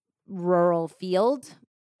rural field.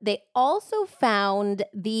 They also found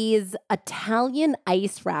these Italian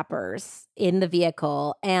ice wrappers in the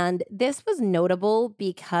vehicle. And this was notable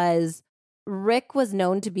because Rick was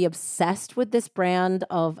known to be obsessed with this brand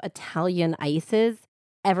of Italian ices.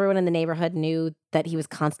 Everyone in the neighborhood knew that he was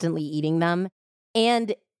constantly eating them.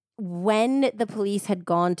 And when the police had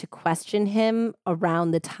gone to question him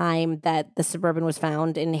around the time that the Suburban was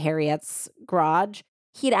found in Harriet's garage,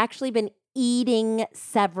 he had actually been eating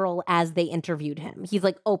several as they interviewed him. He's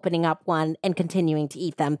like opening up one and continuing to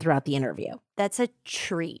eat them throughout the interview. That's a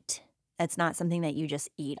treat. That's not something that you just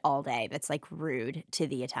eat all day. That's like rude to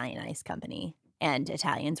the Italian Ice Company and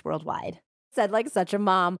Italians worldwide. Said like such a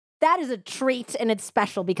mom. That is a treat, and it's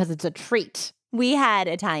special because it's a treat. We had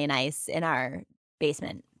Italian ice in our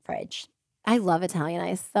basement fridge. I love Italian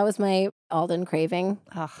ice. That was my Alden craving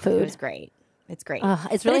food. It was great. It's great.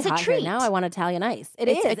 It's really hot here now. I want Italian ice.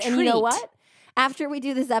 It's a treat. And you know what? After we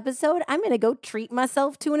do this episode, I'm going to go treat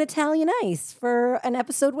myself to an Italian ice for an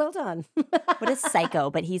episode well done. What a psycho,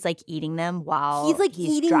 but he's like eating them while he's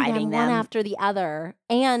eating driving them one after the other.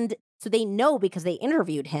 And so they know because they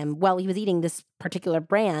interviewed him while he was eating this particular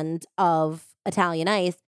brand of Italian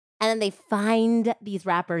ice. And then they find these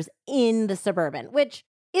wrappers in the Suburban, which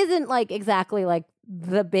isn't like exactly like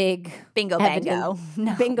the big bingo bango.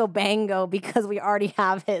 No. Bingo bango, because we already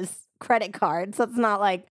have his credit card. So it's not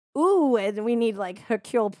like, ooh, and we need like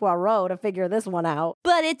Hercule Poirot to figure this one out.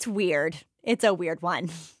 But it's weird. It's a weird one.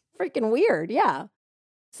 Freaking weird, yeah.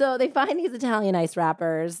 So they find these Italian ice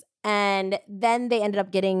wrappers, and then they ended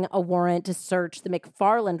up getting a warrant to search the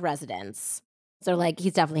McFarland residence. So like,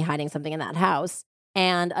 he's definitely hiding something in that house.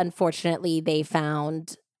 And unfortunately, they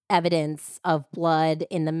found evidence of blood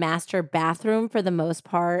in the master bathroom for the most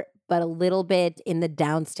part, but a little bit in the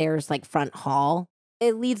downstairs, like front hall.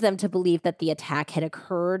 It leads them to believe that the attack had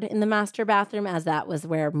occurred in the master bathroom, as that was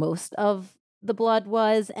where most of the blood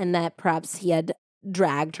was, and that perhaps he had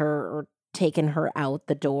dragged her or taken her out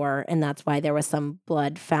the door, and that's why there was some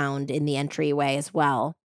blood found in the entryway as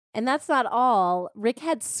well. And that's not all. Rick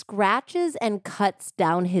had scratches and cuts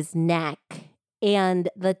down his neck, and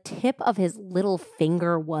the tip of his little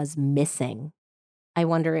finger was missing. I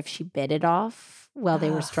wonder if she bit it off while they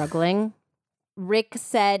were struggling. Rick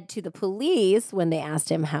said to the police when they asked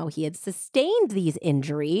him how he had sustained these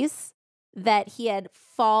injuries that he had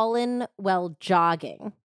fallen while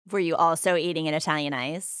jogging. Were you also eating an Italian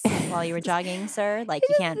ice while you were jogging, sir? Like,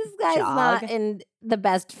 you can't This guy's jog. not in the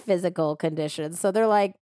best physical condition. So they're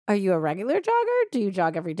like, are you a regular jogger? Do you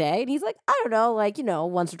jog every day? And he's like, I don't know, like,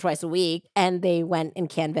 once or twice a week. And they went and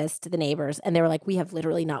canvassed the neighbors. And they were like, we have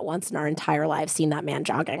literally not once in our entire lives seen that man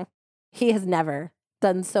jogging. He has never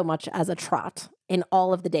done so much as a trot in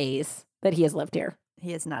all of the days that he has lived here.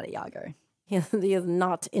 He is not a jogger. He is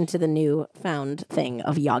not into the newfound thing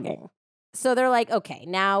of jogging. So they're like, okay,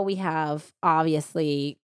 now we have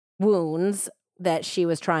obviously wounds that she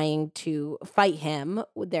was trying to fight him.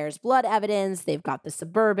 There's blood evidence. They've got the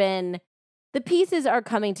Suburban. The pieces are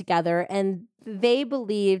coming together, and they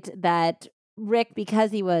believed that Rick,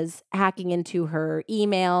 because he was hacking into her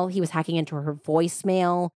email, he was hacking into her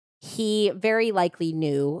voicemail, he very likely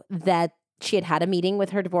knew that she had had a meeting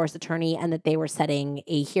with her divorce attorney and that they were setting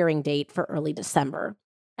a hearing date for early December.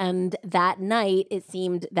 And that night, it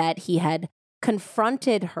seemed that he had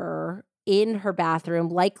confronted her in her bathroom,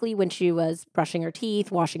 likely when she was brushing her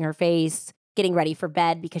teeth, washing her face, getting ready for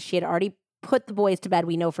bed, because she had already put the boys to bed,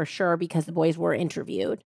 we know for sure, because the boys were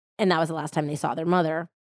interviewed. And that was the last time they saw their mother.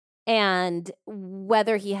 And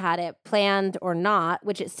whether he had it planned or not,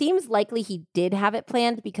 which it seems likely he did have it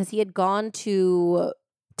planned because he had gone to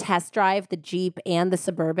test drive the Jeep and the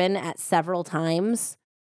Suburban at several times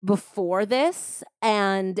before this.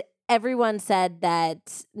 And everyone said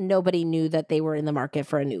that nobody knew that they were in the market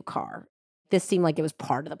for a new car. This seemed like it was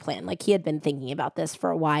part of the plan. Like he had been thinking about this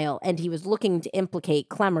for a while and he was looking to implicate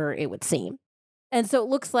Clemmer, it would seem. And so it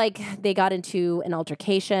looks like they got into an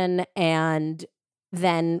altercation and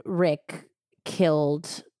then Rick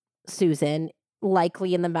killed Susan,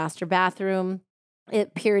 likely in the master bathroom. It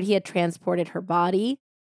appeared he had transported her body,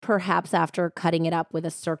 perhaps after cutting it up with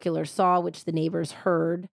a circular saw, which the neighbors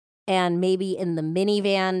heard. And maybe in the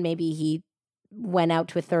minivan, maybe he went out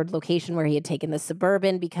to a third location where he had taken the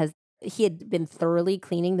Suburban because he had been thoroughly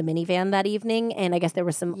cleaning the minivan that evening. And I guess there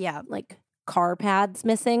were some like car pads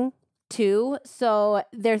missing too. So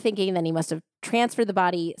they're thinking that he must have transferred the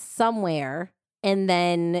body somewhere. And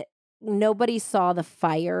then nobody saw the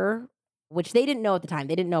fire, which they didn't know at the time.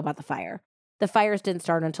 They didn't know about the fire. The fires didn't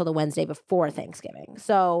start until the Wednesday before Thanksgiving.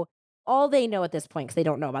 So all they know at this point, because they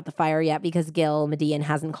don't know about the fire yet, because Gil Median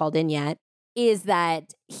hasn't called in yet, is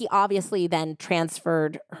that he obviously then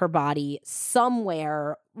transferred her body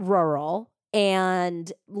somewhere rural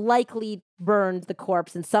and likely burned the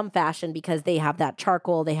corpse in some fashion because they have that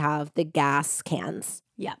charcoal, they have the gas cans.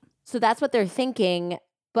 Yeah. So that's what they're thinking.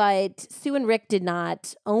 But Sue and Rick did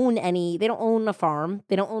not own they don't own a farm.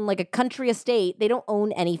 They don't own like a country estate. They don't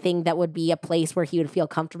own anything that would be a place where he would feel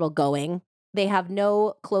comfortable going. They have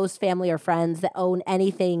no close family or friends that own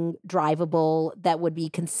anything drivable that would be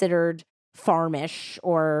considered farmish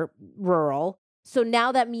or rural. So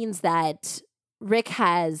now that means that Rick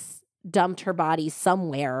has dumped her body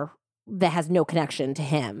somewhere that has no connection to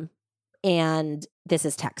him. And this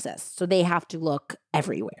is Texas. So they have to look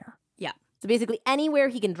everywhere. Yeah. So basically anywhere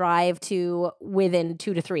he can drive to within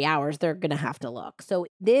 2 to 3 hours, they're going to have to look. So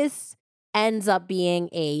this ends up being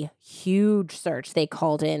a huge search. They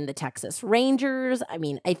called in the Texas Rangers. I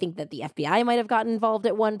mean, I think that the FBI might have gotten involved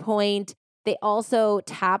at one point. They also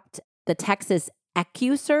tapped the Texas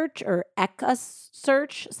EquuSearch or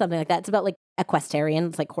EquuSearch, something like that. It's about like equestrian,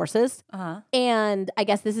 it's like horses. Uh-huh. And I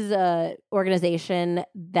guess this is a organization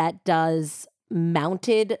that does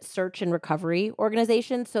mounted search and recovery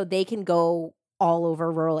organization. So they can go all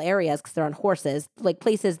over rural areas because they're on horses, like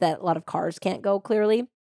places that a lot of cars can't go clearly.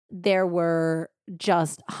 There were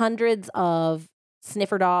just hundreds of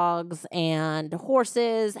sniffer dogs and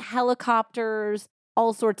horses, helicopters,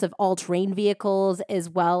 all sorts of all-terrain vehicles, as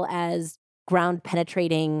well as ground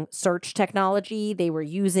penetrating search technology they were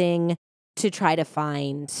using to try to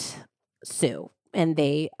find Sue. And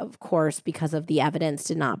they, of course, because of the evidence,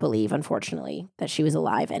 did not believe, unfortunately, that she was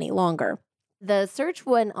alive any longer. The search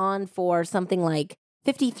went on for something like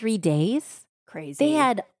 53 days. Crazy. They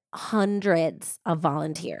had hundreds of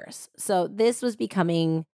volunteers. So this was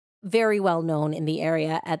becoming very well known in the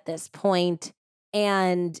area at this point.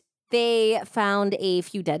 And they found a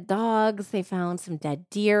few dead dogs. They found some dead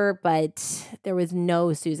deer, but there was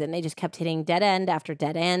no Susan. They just kept hitting dead end after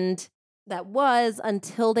dead end. That was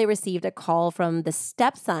until they received a call from the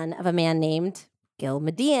stepson of a man named Gil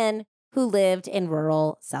Median, who lived in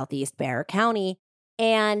rural southeast Bexar County.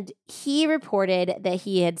 And he reported that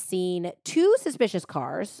he had seen 2 suspicious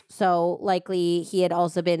cars. So likely he had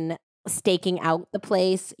also been staking out the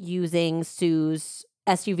place using Sue's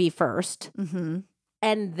SUV first. Mm-hmm.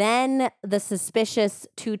 And then the suspicious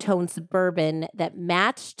 2-tone Suburban that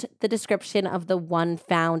matched the description of the one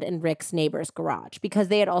found in Rick's neighbor's garage, because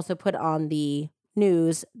they had also put on the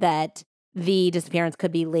news that the disappearance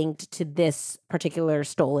could be linked to this particular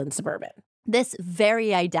stolen Suburban. This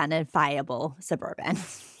very identifiable Suburban.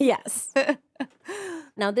 Yes.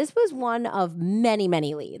 Now, this was one of many,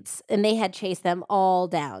 many leads, and they had chased them all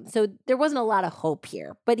down. So there wasn't a lot of hope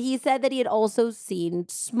here. But he said that he had also seen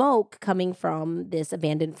smoke coming from this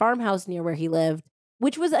abandoned farmhouse near where he lived,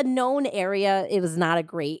 which was a known area. It was not a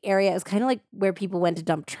great area. It was kind of like where people went to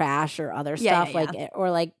dump trash or other stuff,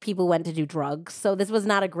 or like people went to do drugs. So this was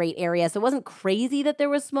not a great area. So it wasn't crazy that there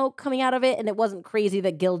was smoke coming out of it, and it wasn't crazy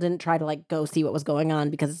that Gil didn't try to like go see what was going on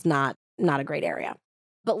because it's not a great area.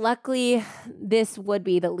 But luckily, this would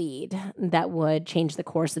be the lead that would change the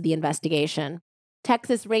course of the investigation.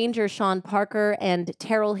 Texas Ranger Sean Parker and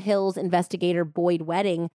Terrell Hills investigator Boyd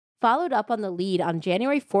Wedding followed up on the lead on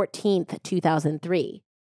January 14th, 2003.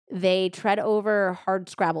 They tread over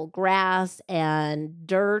hard-scrabble grass and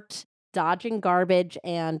dirt, dodging garbage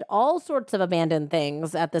and all sorts of abandoned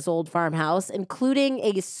things at this old farmhouse, including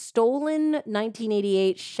a stolen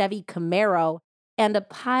 1988 Chevy Camaro and a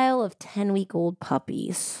pile of 10-week-old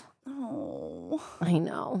puppies. Oh. I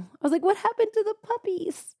know. I was like, what happened to the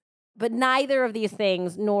puppies? But neither of these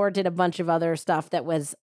things, nor did a bunch of other stuff that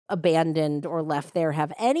was abandoned or left there,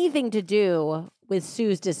 have anything to do with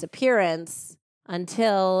Sue's disappearance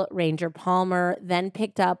until Ranger Palmer then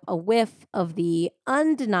picked up a whiff of the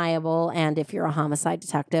undeniable, and if you're a homicide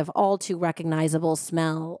detective, all too recognizable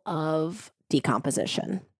smell of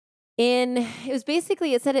decomposition.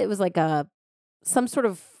 It said it was like some sort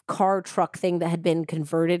of car truck thing that had been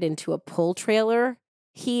converted into a pull trailer.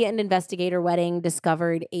 He and investigator Wedding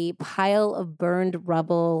discovered a pile of burned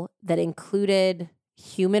rubble that included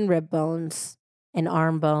human rib bones, an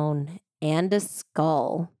arm bone, and a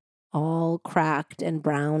skull, all cracked and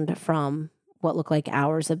browned from what looked like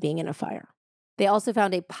hours of being in a fire. They also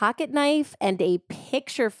found a pocket knife and a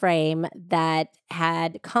picture frame that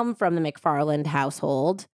had come from the McFarland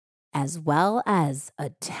household, as well as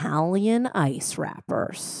Italian ice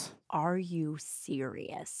wrappers. Are you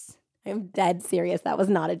serious? I'm dead serious. That was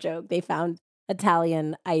not a joke. They found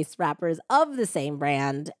Italian ice wrappers of the same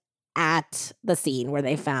brand at the scene where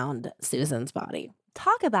they found Susan's body.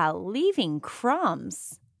 Talk about leaving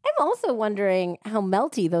crumbs. I'm also wondering how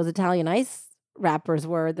melty those Italian ice wrappers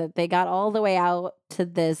were that they got all the way out to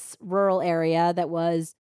this rural area that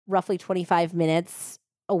was roughly 25 minutes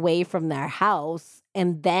away from their house.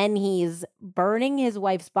 And then he's burning his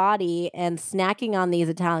wife's body and snacking on these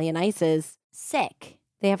Italian ices. Sick.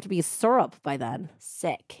 They have to be syrup by then.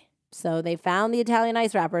 Sick. So they found the Italian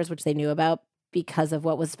ice wrappers, which they knew about because of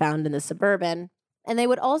what was found in the Suburban. And they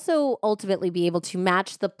would also ultimately be able to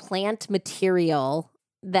match the plant material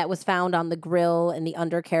that was found on the grill and the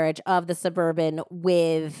undercarriage of the Suburban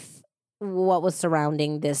with what was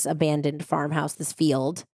surrounding this abandoned farmhouse, this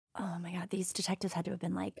field. Oh my God, these detectives had to have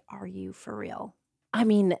been like, are you for real? I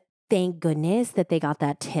mean, thank goodness that they got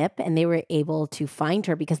that tip and they were able to find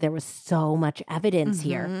her because there was so much evidence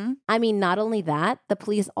here. I mean, not only that, the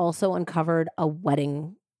police also uncovered a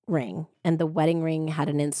wedding ring, and the wedding ring had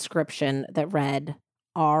an inscription that read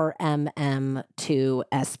RMM to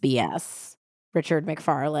SBS, Richard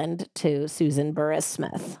McFarland to Susan Burris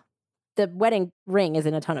Smith. The wedding ring is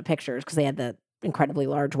in a ton of pictures because they had the incredibly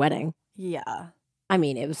large wedding. Yeah. I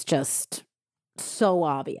mean, it was just so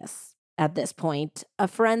obvious at this point. A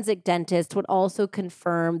forensic dentist would also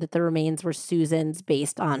confirm that the remains were Susan's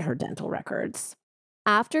based on her dental records.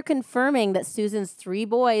 After confirming that Susan's 3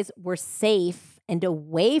 boys were safe and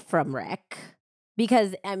away from Rick,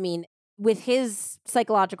 because, I mean, with his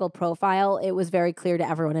psychological profile, it was very clear to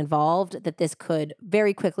everyone involved that this could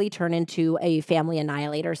very quickly turn into a family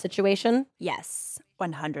annihilator situation. Yes,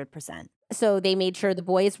 100%. So they made sure the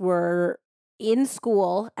boys were in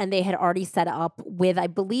school and they had already set up with, I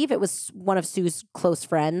believe it was one of Sue's close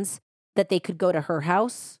friends, that they could go to her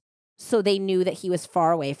house. So they knew that he was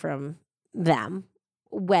far away from them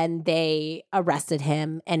when they arrested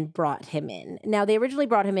him and brought him in. Now, they originally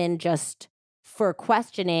brought him in just for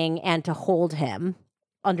questioning and to hold him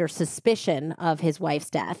under suspicion of his wife's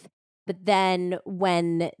death. But then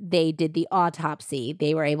when they did the autopsy,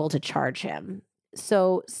 they were able to charge him.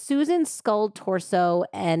 So Susan's skull, torso,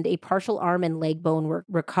 and a partial arm and leg bone were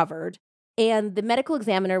recovered. And the medical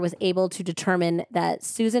examiner was able to determine that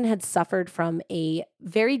Susan had suffered from a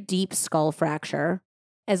very deep skull fracture,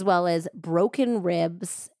 as well as broken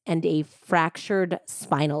ribs and a fractured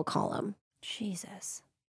spinal column. Jesus.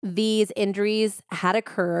 These injuries had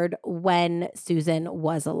occurred when Susan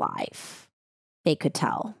was alive. They could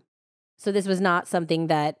tell. So this was not something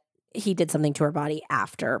that he did something to her body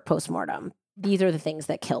after postmortem. These are the things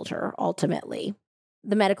that killed her, ultimately.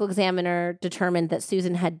 The medical examiner determined that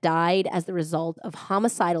Susan had died as the result of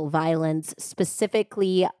homicidal violence,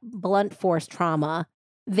 specifically blunt force trauma.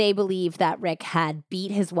 They believe that Rick had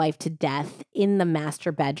beat his wife to death in the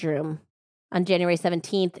master bedroom. On January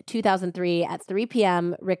 17th, 2003, at 3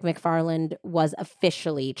 p.m., Rick McFarland was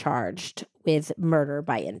officially charged with murder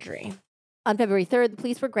by injury. On February 3rd, the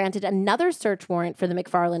police were granted another search warrant for the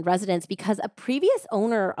McFarland residence because a previous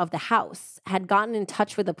owner of the house had gotten in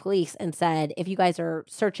touch with the police and said, if you guys are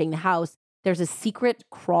searching the house, there's a secret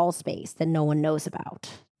crawl space that no one knows about.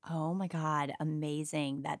 Oh my God,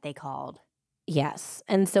 amazing that they called. Yes.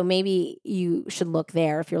 And so maybe you should look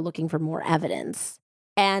there if you're looking for more evidence.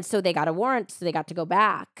 And so they got a warrant, so they got to go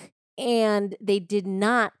back. And they did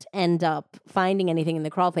not end up finding anything in the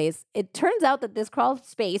crawl space. It turns out that this crawl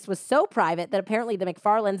space was so private that apparently the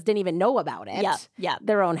McFarlands didn't even know about it. Yeah.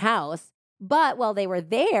 Their own house. But while they were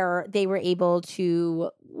there, they were able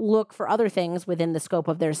to look for other things within the scope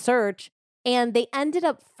of their search. And they ended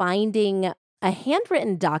up finding a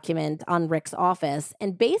handwritten document on Rick's office.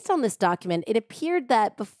 And based on this document, it appeared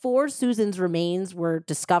that before Susan's remains were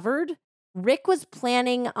discovered, Rick was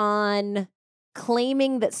planning on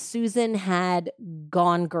claiming that Susan had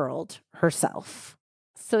gone girled herself.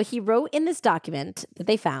 So he wrote in this document that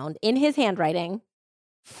they found in his handwriting,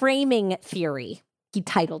 Framing Theory. He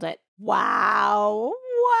titled it. Wow.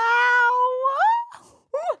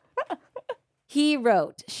 He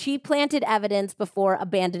wrote, she planted evidence before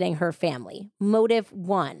abandoning her family. Motive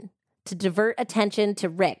 1, to divert attention to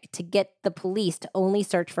Rick to get the police to only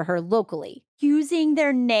search for her locally. Using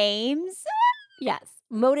their names? Yes.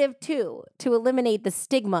 Motive 2, to eliminate the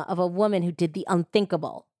stigma of a woman who did the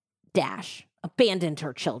unthinkable. Abandoned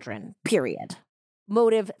her children. Period.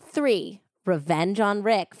 Motive 3, revenge on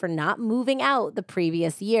Rick for not moving out the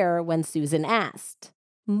previous year when Susan asked.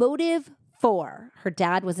 Motive 4, her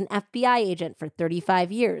dad was an FBI agent for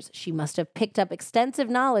 35 years. She must have picked up extensive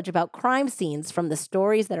knowledge about crime scenes from the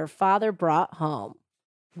stories that her father brought home.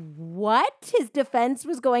 What? His defense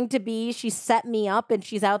was going to be, she set me up and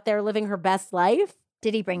she's out there living her best life?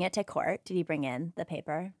 Did he bring it to court? Did he bring in the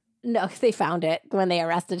paper? No, they found it when they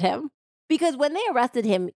arrested him. Because when they arrested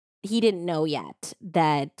him, he didn't know yet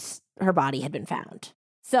that her body had been found.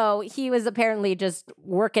 So he was apparently just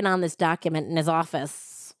working on this document in his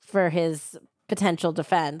office for his potential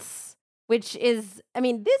defense, which is,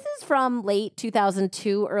 this is from late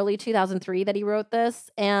 2002, early 2003 that he wrote this.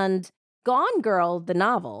 And Gone Girl, the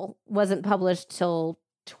novel, wasn't published till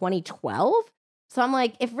 2012. So I'm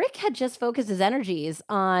like, if Rick had just focused his energies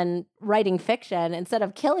on writing fiction instead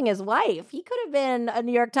of killing his wife, he could have been a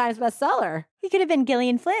New York Times bestseller. He could have been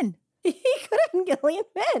Gillian Flynn. He could have been Gillian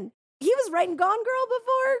Flynn. He was writing Gone Girl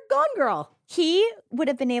before Gone Girl. He would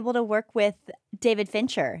have been able to work with David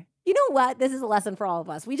Fincher. You know what? This is a lesson for all of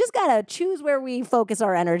us. We just got to choose where we focus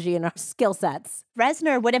our energy and our skill sets.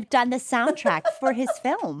 Reznor would have done the soundtrack for his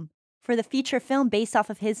film, for the feature film based off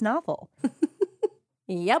of his novel.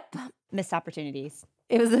 Yep. Missed opportunities.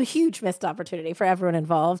 It was a huge missed opportunity for everyone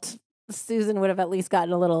involved. Susan would have at least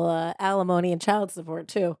gotten a little alimony and child support,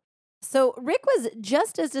 too. So Rick was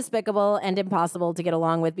just as despicable and impossible to get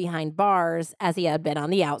along with behind bars as he had been on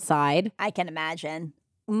the outside. I can imagine.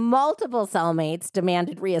 Multiple cellmates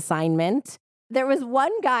demanded reassignment. There was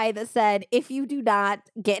one guy that said, if you do not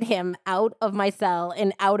get him out of my cell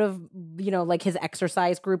and out of, like his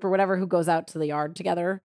exercise group or whatever who goes out to the yard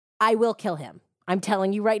together, I will kill him. I'm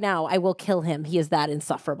telling you right now, I will kill him. He is that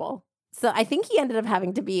insufferable. So I think he ended up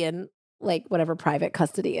having to be in whatever private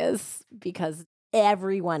custody is because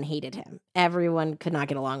everyone hated him. Everyone could not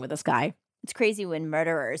get along with this guy. It's crazy when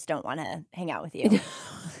murderers don't want to hang out with you.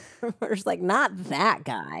 Murderers not that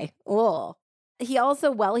guy. Oh. He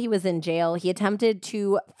also, while he was in jail, he attempted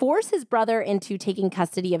to force his brother into taking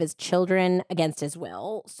custody of his children against his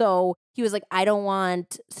will. So he was like, I don't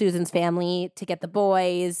want Susan's family to get the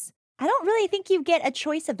boys. I don't really think you get a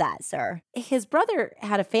choice of that, sir. His brother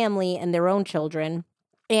had a family and their own children.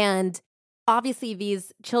 And obviously,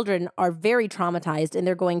 these children are very traumatized and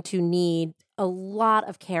they're going to need a lot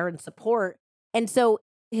of care and support. And so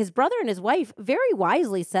his brother and his wife very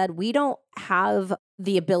wisely said, we don't have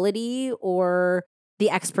the ability or the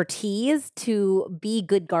expertise to be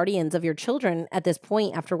good guardians of your children at this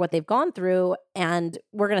point after what they've gone through. And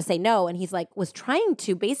we're going to say no. And he's was trying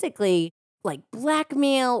to basically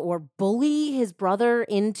blackmail or bully his brother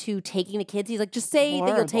into taking the kids. He's just say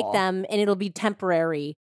that you'll take them and it'll be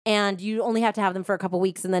temporary. And you only have to have them for a couple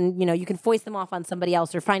weeks and then, you can foist them off on somebody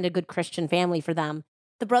else or find a good Christian family for them.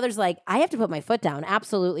 The brother's I have to put my foot down.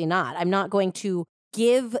 Absolutely not. I'm not going to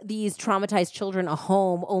give these traumatized children a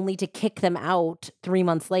home only to kick them out 3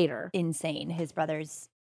 months later. Insane. His brother's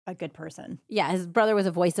a good person. Yeah, his brother was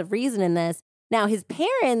a voice of reason in this. Now, his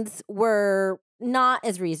parents were not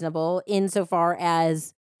as reasonable insofar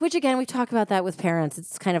as, which again, we talk about that with parents.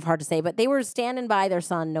 It's kind of hard to say, but they were standing by their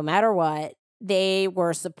son no matter what. They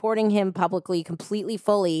were supporting him publicly, completely,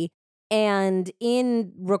 fully. And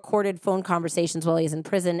in recorded phone conversations while he's in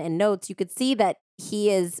prison and notes, you could see that he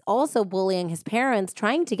is also bullying his parents,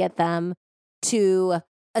 trying to get them to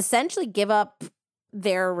essentially give up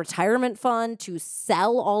their retirement fund, to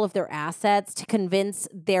sell all of their assets, to convince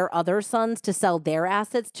their other sons to sell their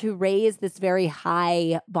assets to raise this very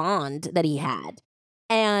high bond that he had.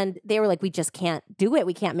 And they were like, we just can't do it.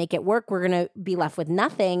 We can't make it work. We're going to be left with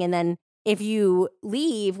nothing. And then if you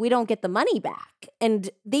leave, we don't get the money back. And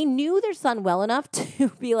they knew their son well enough to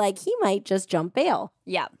be like, he might just jump bail.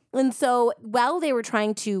 Yeah. And so while they were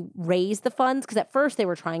trying to raise the funds, because at first they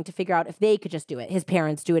were trying to figure out if they could just do it, his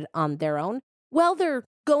parents do it on their own. While they're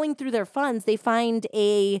going through their funds, they find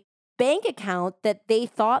a bank account that they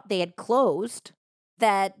thought they had closed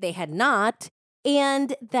that they had not,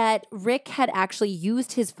 and that Rick had actually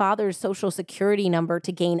used his father's social security number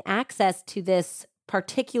to gain access to this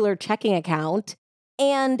particular checking account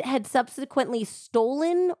and had subsequently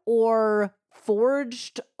stolen or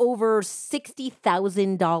forged over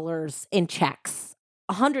 $60,000 in checks,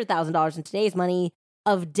 $100,000 in today's money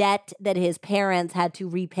of debt that his parents had to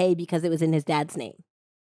repay because it was in his dad's name.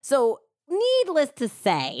 So, needless to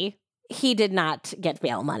say, he did not get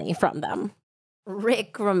bail money from them.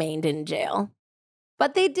 Rick remained in jail.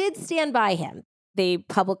 But they did stand by him. They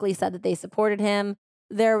publicly said that they supported him.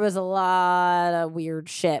 There was a lot of weird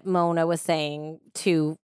shit Mona was saying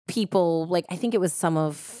to people. Like, I think it was some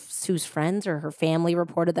of Sue's friends or her family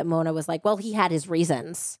reported that Mona was like, well, he had his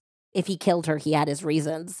reasons. If he killed her, he had his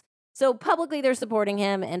reasons. So publicly they're supporting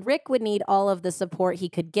him, and Rick would need all of the support he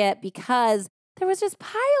could get because there was just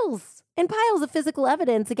piles and piles of physical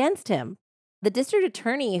evidence against him. The district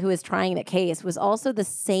attorney who was trying the case was also the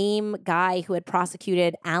same guy who had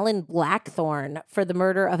prosecuted Alan Blackthorne for the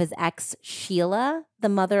murder of his ex, Sheila, the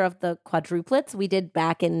mother of the quadruplets we did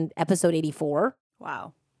back in episode 84.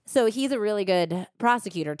 Wow. So he's a really good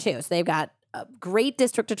prosecutor, too. So they've got a great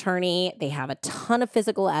district attorney. They have a ton of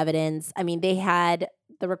physical evidence. I mean, they had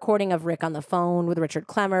the recording of Rick on the phone with Richard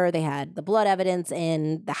Clemmer. They had the blood evidence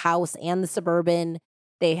in the house and the Suburban.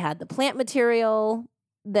 They had the plant material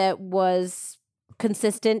that was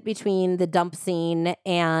consistent between the dump scene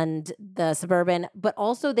and the Suburban, but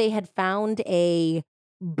also they had found a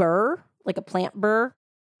burr, like a plant burr,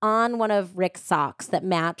 on one of Rick's socks that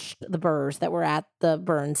matched the burrs that were at the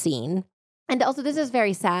burn scene. And also, this is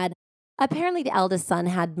very sad. Apparently, the eldest son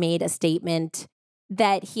had made a statement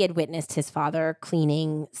that he had witnessed his father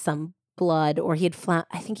cleaning some blood, or he had found,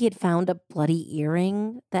 I think he had found a bloody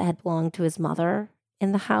earring that had belonged to his mother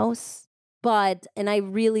in the house. But, and I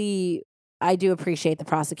do appreciate the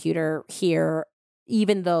prosecutor here,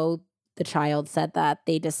 even though the child said that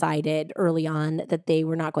they decided early on that they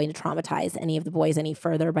were not going to traumatize any of the boys any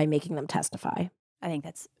further by making them testify. I think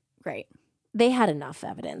that's great. They had enough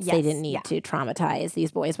evidence. Yes, they didn't need to traumatize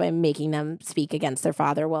these boys by making them speak against their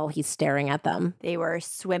father while he's staring at them. They were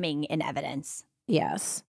swimming in evidence.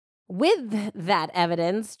 Yes. With that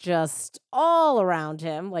evidence just all around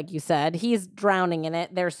him, like you said, he's drowning in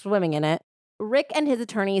it. They're swimming in it. Rick and his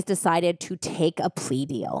attorneys decided to take a plea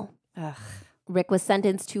deal. Ugh. Rick was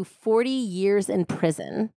sentenced to 40 years in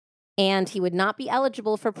prison, and he would not be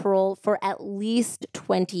eligible for parole for at least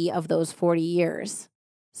 20 of those 40 years.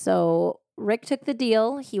 So Rick took the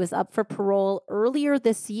deal. He was up for parole earlier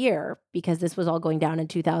this year because this was all going down in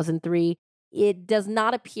 2003. It does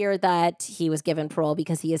not appear that he was given parole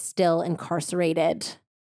because he is still incarcerated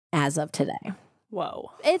as of today.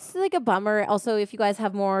 Whoa. It's like a bummer. Also, if you guys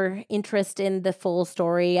have more interest in the full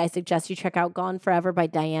story, I suggest you check out Gone Forever by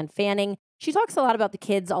Diane Fanning. She talks a lot about the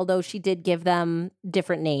kids, although she did give them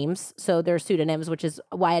different names. So they're pseudonyms, which is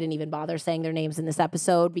why I didn't even bother saying their names in this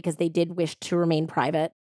episode because they did wish to remain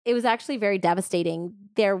private. It was actually very devastating.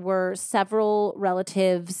 There were several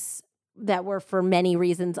relatives that were for many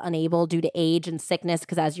reasons unable due to age and sickness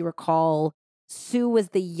because as you recall, Sue was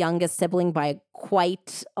the youngest sibling by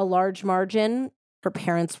quite a large margin. Her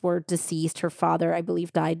parents were deceased. Her father, I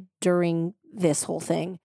believe, died during this whole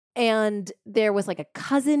thing. And there was like a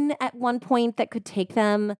cousin at one point that could take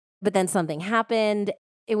them, but then something happened.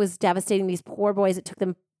 It was devastating. These poor boys, it took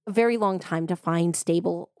them a very long time to find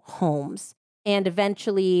stable homes. And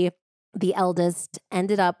eventually, the eldest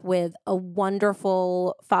ended up with a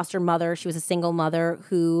wonderful foster mother. She was a single mother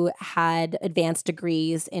who had advanced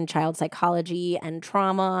degrees in child psychology and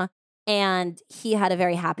trauma. And he had a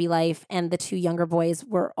very happy life. And the two younger boys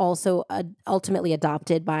were also ultimately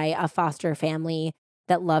adopted by a foster family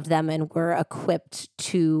that loved them and were equipped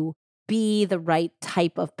to be the right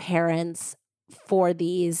type of parents for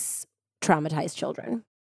these traumatized children.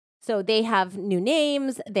 So they have new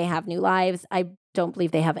names, they have new lives. I don't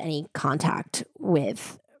believe they have any contact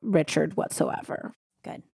with Richard whatsoever.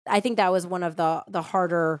 Good. I think that was one of the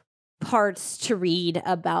harder parts to read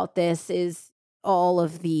about this is all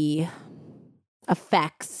of the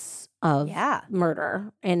effects of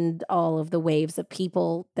murder and all of the waves of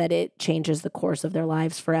people that it changes the course of their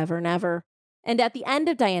lives forever and ever. And at the end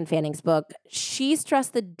of Diane Fanning's book, she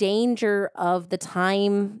stressed the danger of the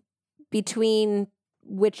time between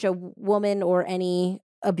which a woman or any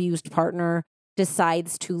abused partner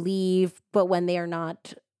decides to leave, but when they are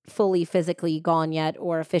not fully physically gone yet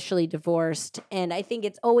or officially divorced. And I think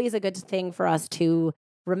it's always a good thing for us to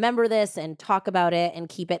remember this and talk about it and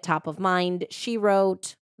keep it top of mind. She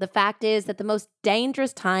wrote, "The fact is that the most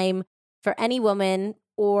dangerous time for any woman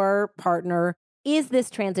or partner is this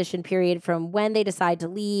transition period from when they decide to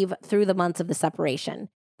leave through the months of the separation.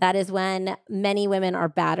 That is when many women are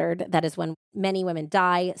battered. That is when many women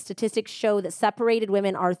die. Statistics show that separated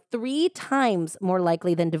women are 3 times more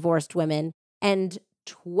likely than divorced women and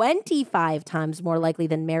 25 times more likely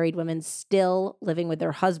than married women still living with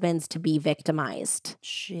their husbands to be victimized.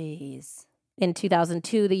 Jeez. In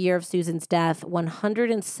 2002, the year of Susan's death,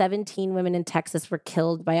 117 women in Texas were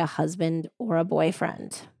killed by a husband or a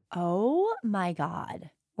boyfriend. Oh my God.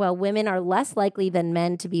 While women are less likely than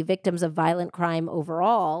men to be victims of violent crime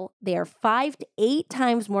overall, they are 5 to 8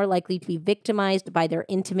 times more likely to be victimized by their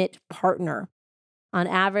intimate partner. On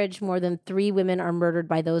average, more than 3 women are murdered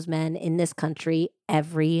by those men in this country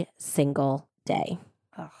every single day.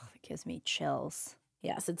 Oh, it gives me chills.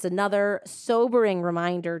 Yes, it's another sobering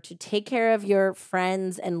reminder to take care of your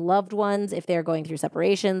friends and loved ones if they're going through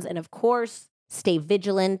separations. And of course, stay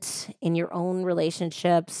vigilant in your own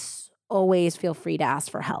relationships. Always feel free to ask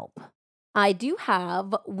for help. I do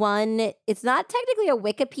have one. It's not technically a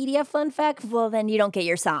Wikipedia fun fact. Well, then you don't get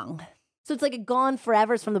your song. So it's like a Gone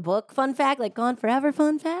Forever's from the book fun fact, like Gone Forever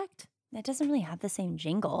fun fact. That doesn't really have the same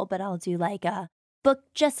jingle, but I'll do like a Book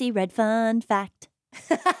Jessie read fun fact.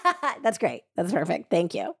 That's great. That's perfect.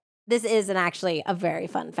 Thank you. This is actually a very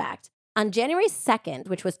fun fact. On January 2nd,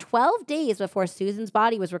 which was 12 days before Susan's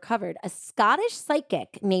body was recovered, a Scottish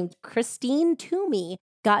psychic named Christine Toomey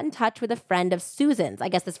got in touch with a friend of Susan's. I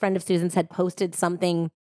guess this friend of Susan's had posted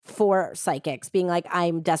something for psychics, being like,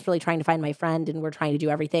 I'm desperately trying to find my friend and we're trying to do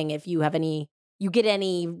everything. If you get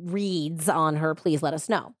any reads on her, please let us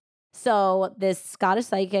know. So this Scottish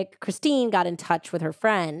psychic, Christine, got in touch with her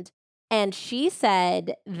friend, and she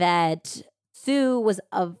said that Sue was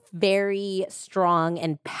a very strong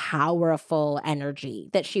and powerful energy,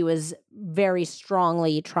 that she was very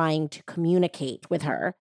strongly trying to communicate with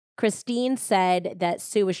her. Christine said that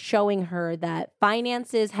Sue was showing her that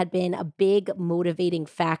finances had been a big motivating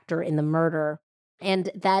factor in the murder,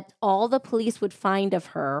 and that all the police would find of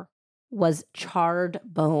her was charred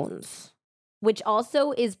bones, which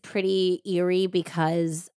also is pretty eerie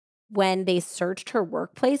because when they searched her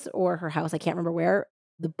workplace or her house, I can't remember where,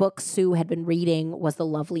 the book Sue had been reading was The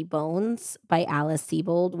Lovely Bones by Alice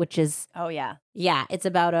Sebold, which is... Oh, yeah. Yeah, it's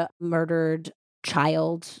about a murdered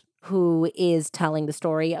child who is telling the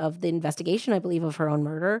story of the investigation, I believe, of her own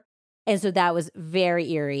murder. And so that was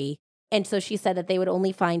very eerie. And so she said that they would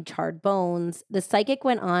only find charred bones. The psychic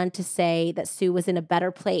went on to say that Sue was in a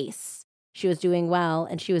better place. She was doing well,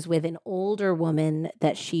 and she was with an older woman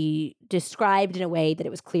that she described in a way that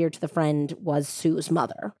it was clear to the friend was Sue's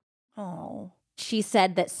mother. Oh. She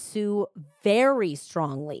said that Sue very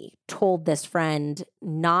strongly told this friend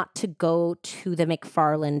not to go to the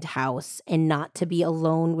McFarland house and not to be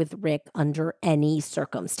alone with Rick under any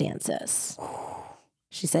circumstances.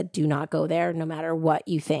 She said, do not go there, no matter what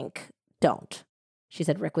you think. Don't. She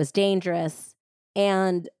said Rick was dangerous.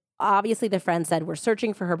 And obviously the friend said, we're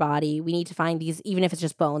searching for her body. We need to find these, even if it's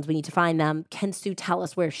just bones, we need to find them. Can Sue tell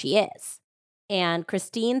us where she is? And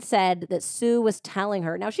Christine said that Sue was telling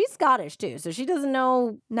her, now she's Scottish too, so she doesn't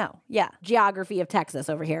know geography of Texas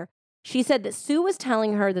over here. She said that Sue was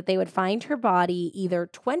telling her that they would find her body either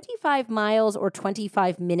 25 miles or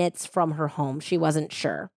 25 minutes from her home. She wasn't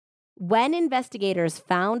sure. When investigators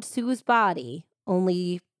found Sue's body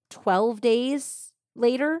only 12 days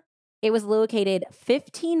later, it was located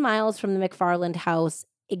 15 miles from the McFarland house,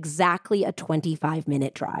 exactly a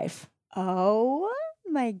 25-minute drive. Oh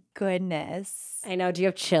my goodness. I know. Do you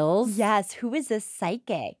have chills? Yes. Who is this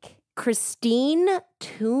psychic? Christine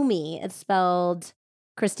Toomey. It's spelled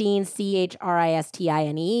Christine,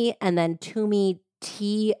 Chrisistine, and then Toomey,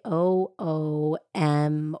 Toomy,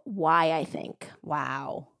 I think.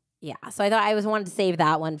 Wow. Yeah. So I thought I wanted to save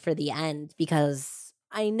that one for the end because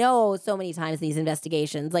I know so many times in these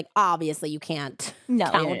investigations, like obviously you can't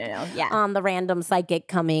count Yeah. on the random psychic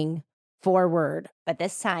coming forward. But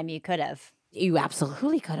this time you could have. You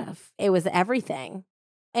absolutely could have. It was everything.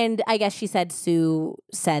 And I guess she said Sue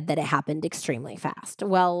said that it happened extremely fast.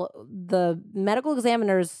 Well, the medical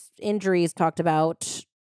examiner's injuries talked about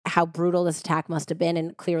how brutal this attack must have been.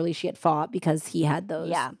 And clearly she had fought because he had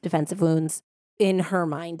those defensive wounds. In her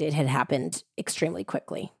mind, it had happened extremely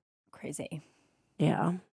quickly. Crazy.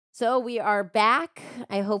 Yeah. So we are back.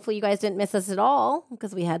 Hopefully you guys didn't miss us at all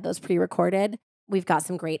because we had those pre-recorded. We've got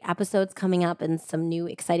some great episodes coming up and some new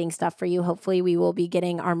exciting stuff for you. Hopefully we will be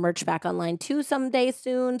getting our merch back online too someday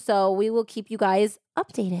soon. So we will keep you guys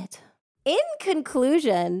updated. In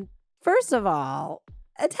conclusion, first of all,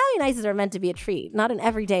 Italian ices are meant to be a treat, not an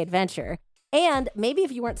everyday adventure. And maybe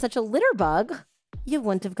if you weren't such a litter bug, you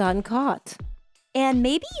wouldn't have gotten caught. And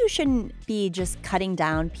maybe you shouldn't be just cutting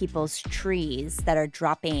down people's trees that are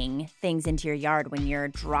dropping things into your yard when you're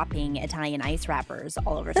dropping Italian ice wrappers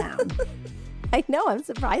all over town. I know. I'm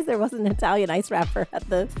surprised there wasn't an Italian ice wrapper at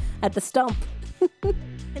the stump.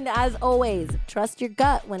 And as always, trust your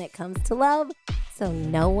gut when it comes to love, so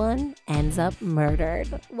no one ends up murdered.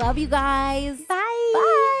 Love you guys. Bye.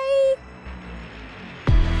 Bye.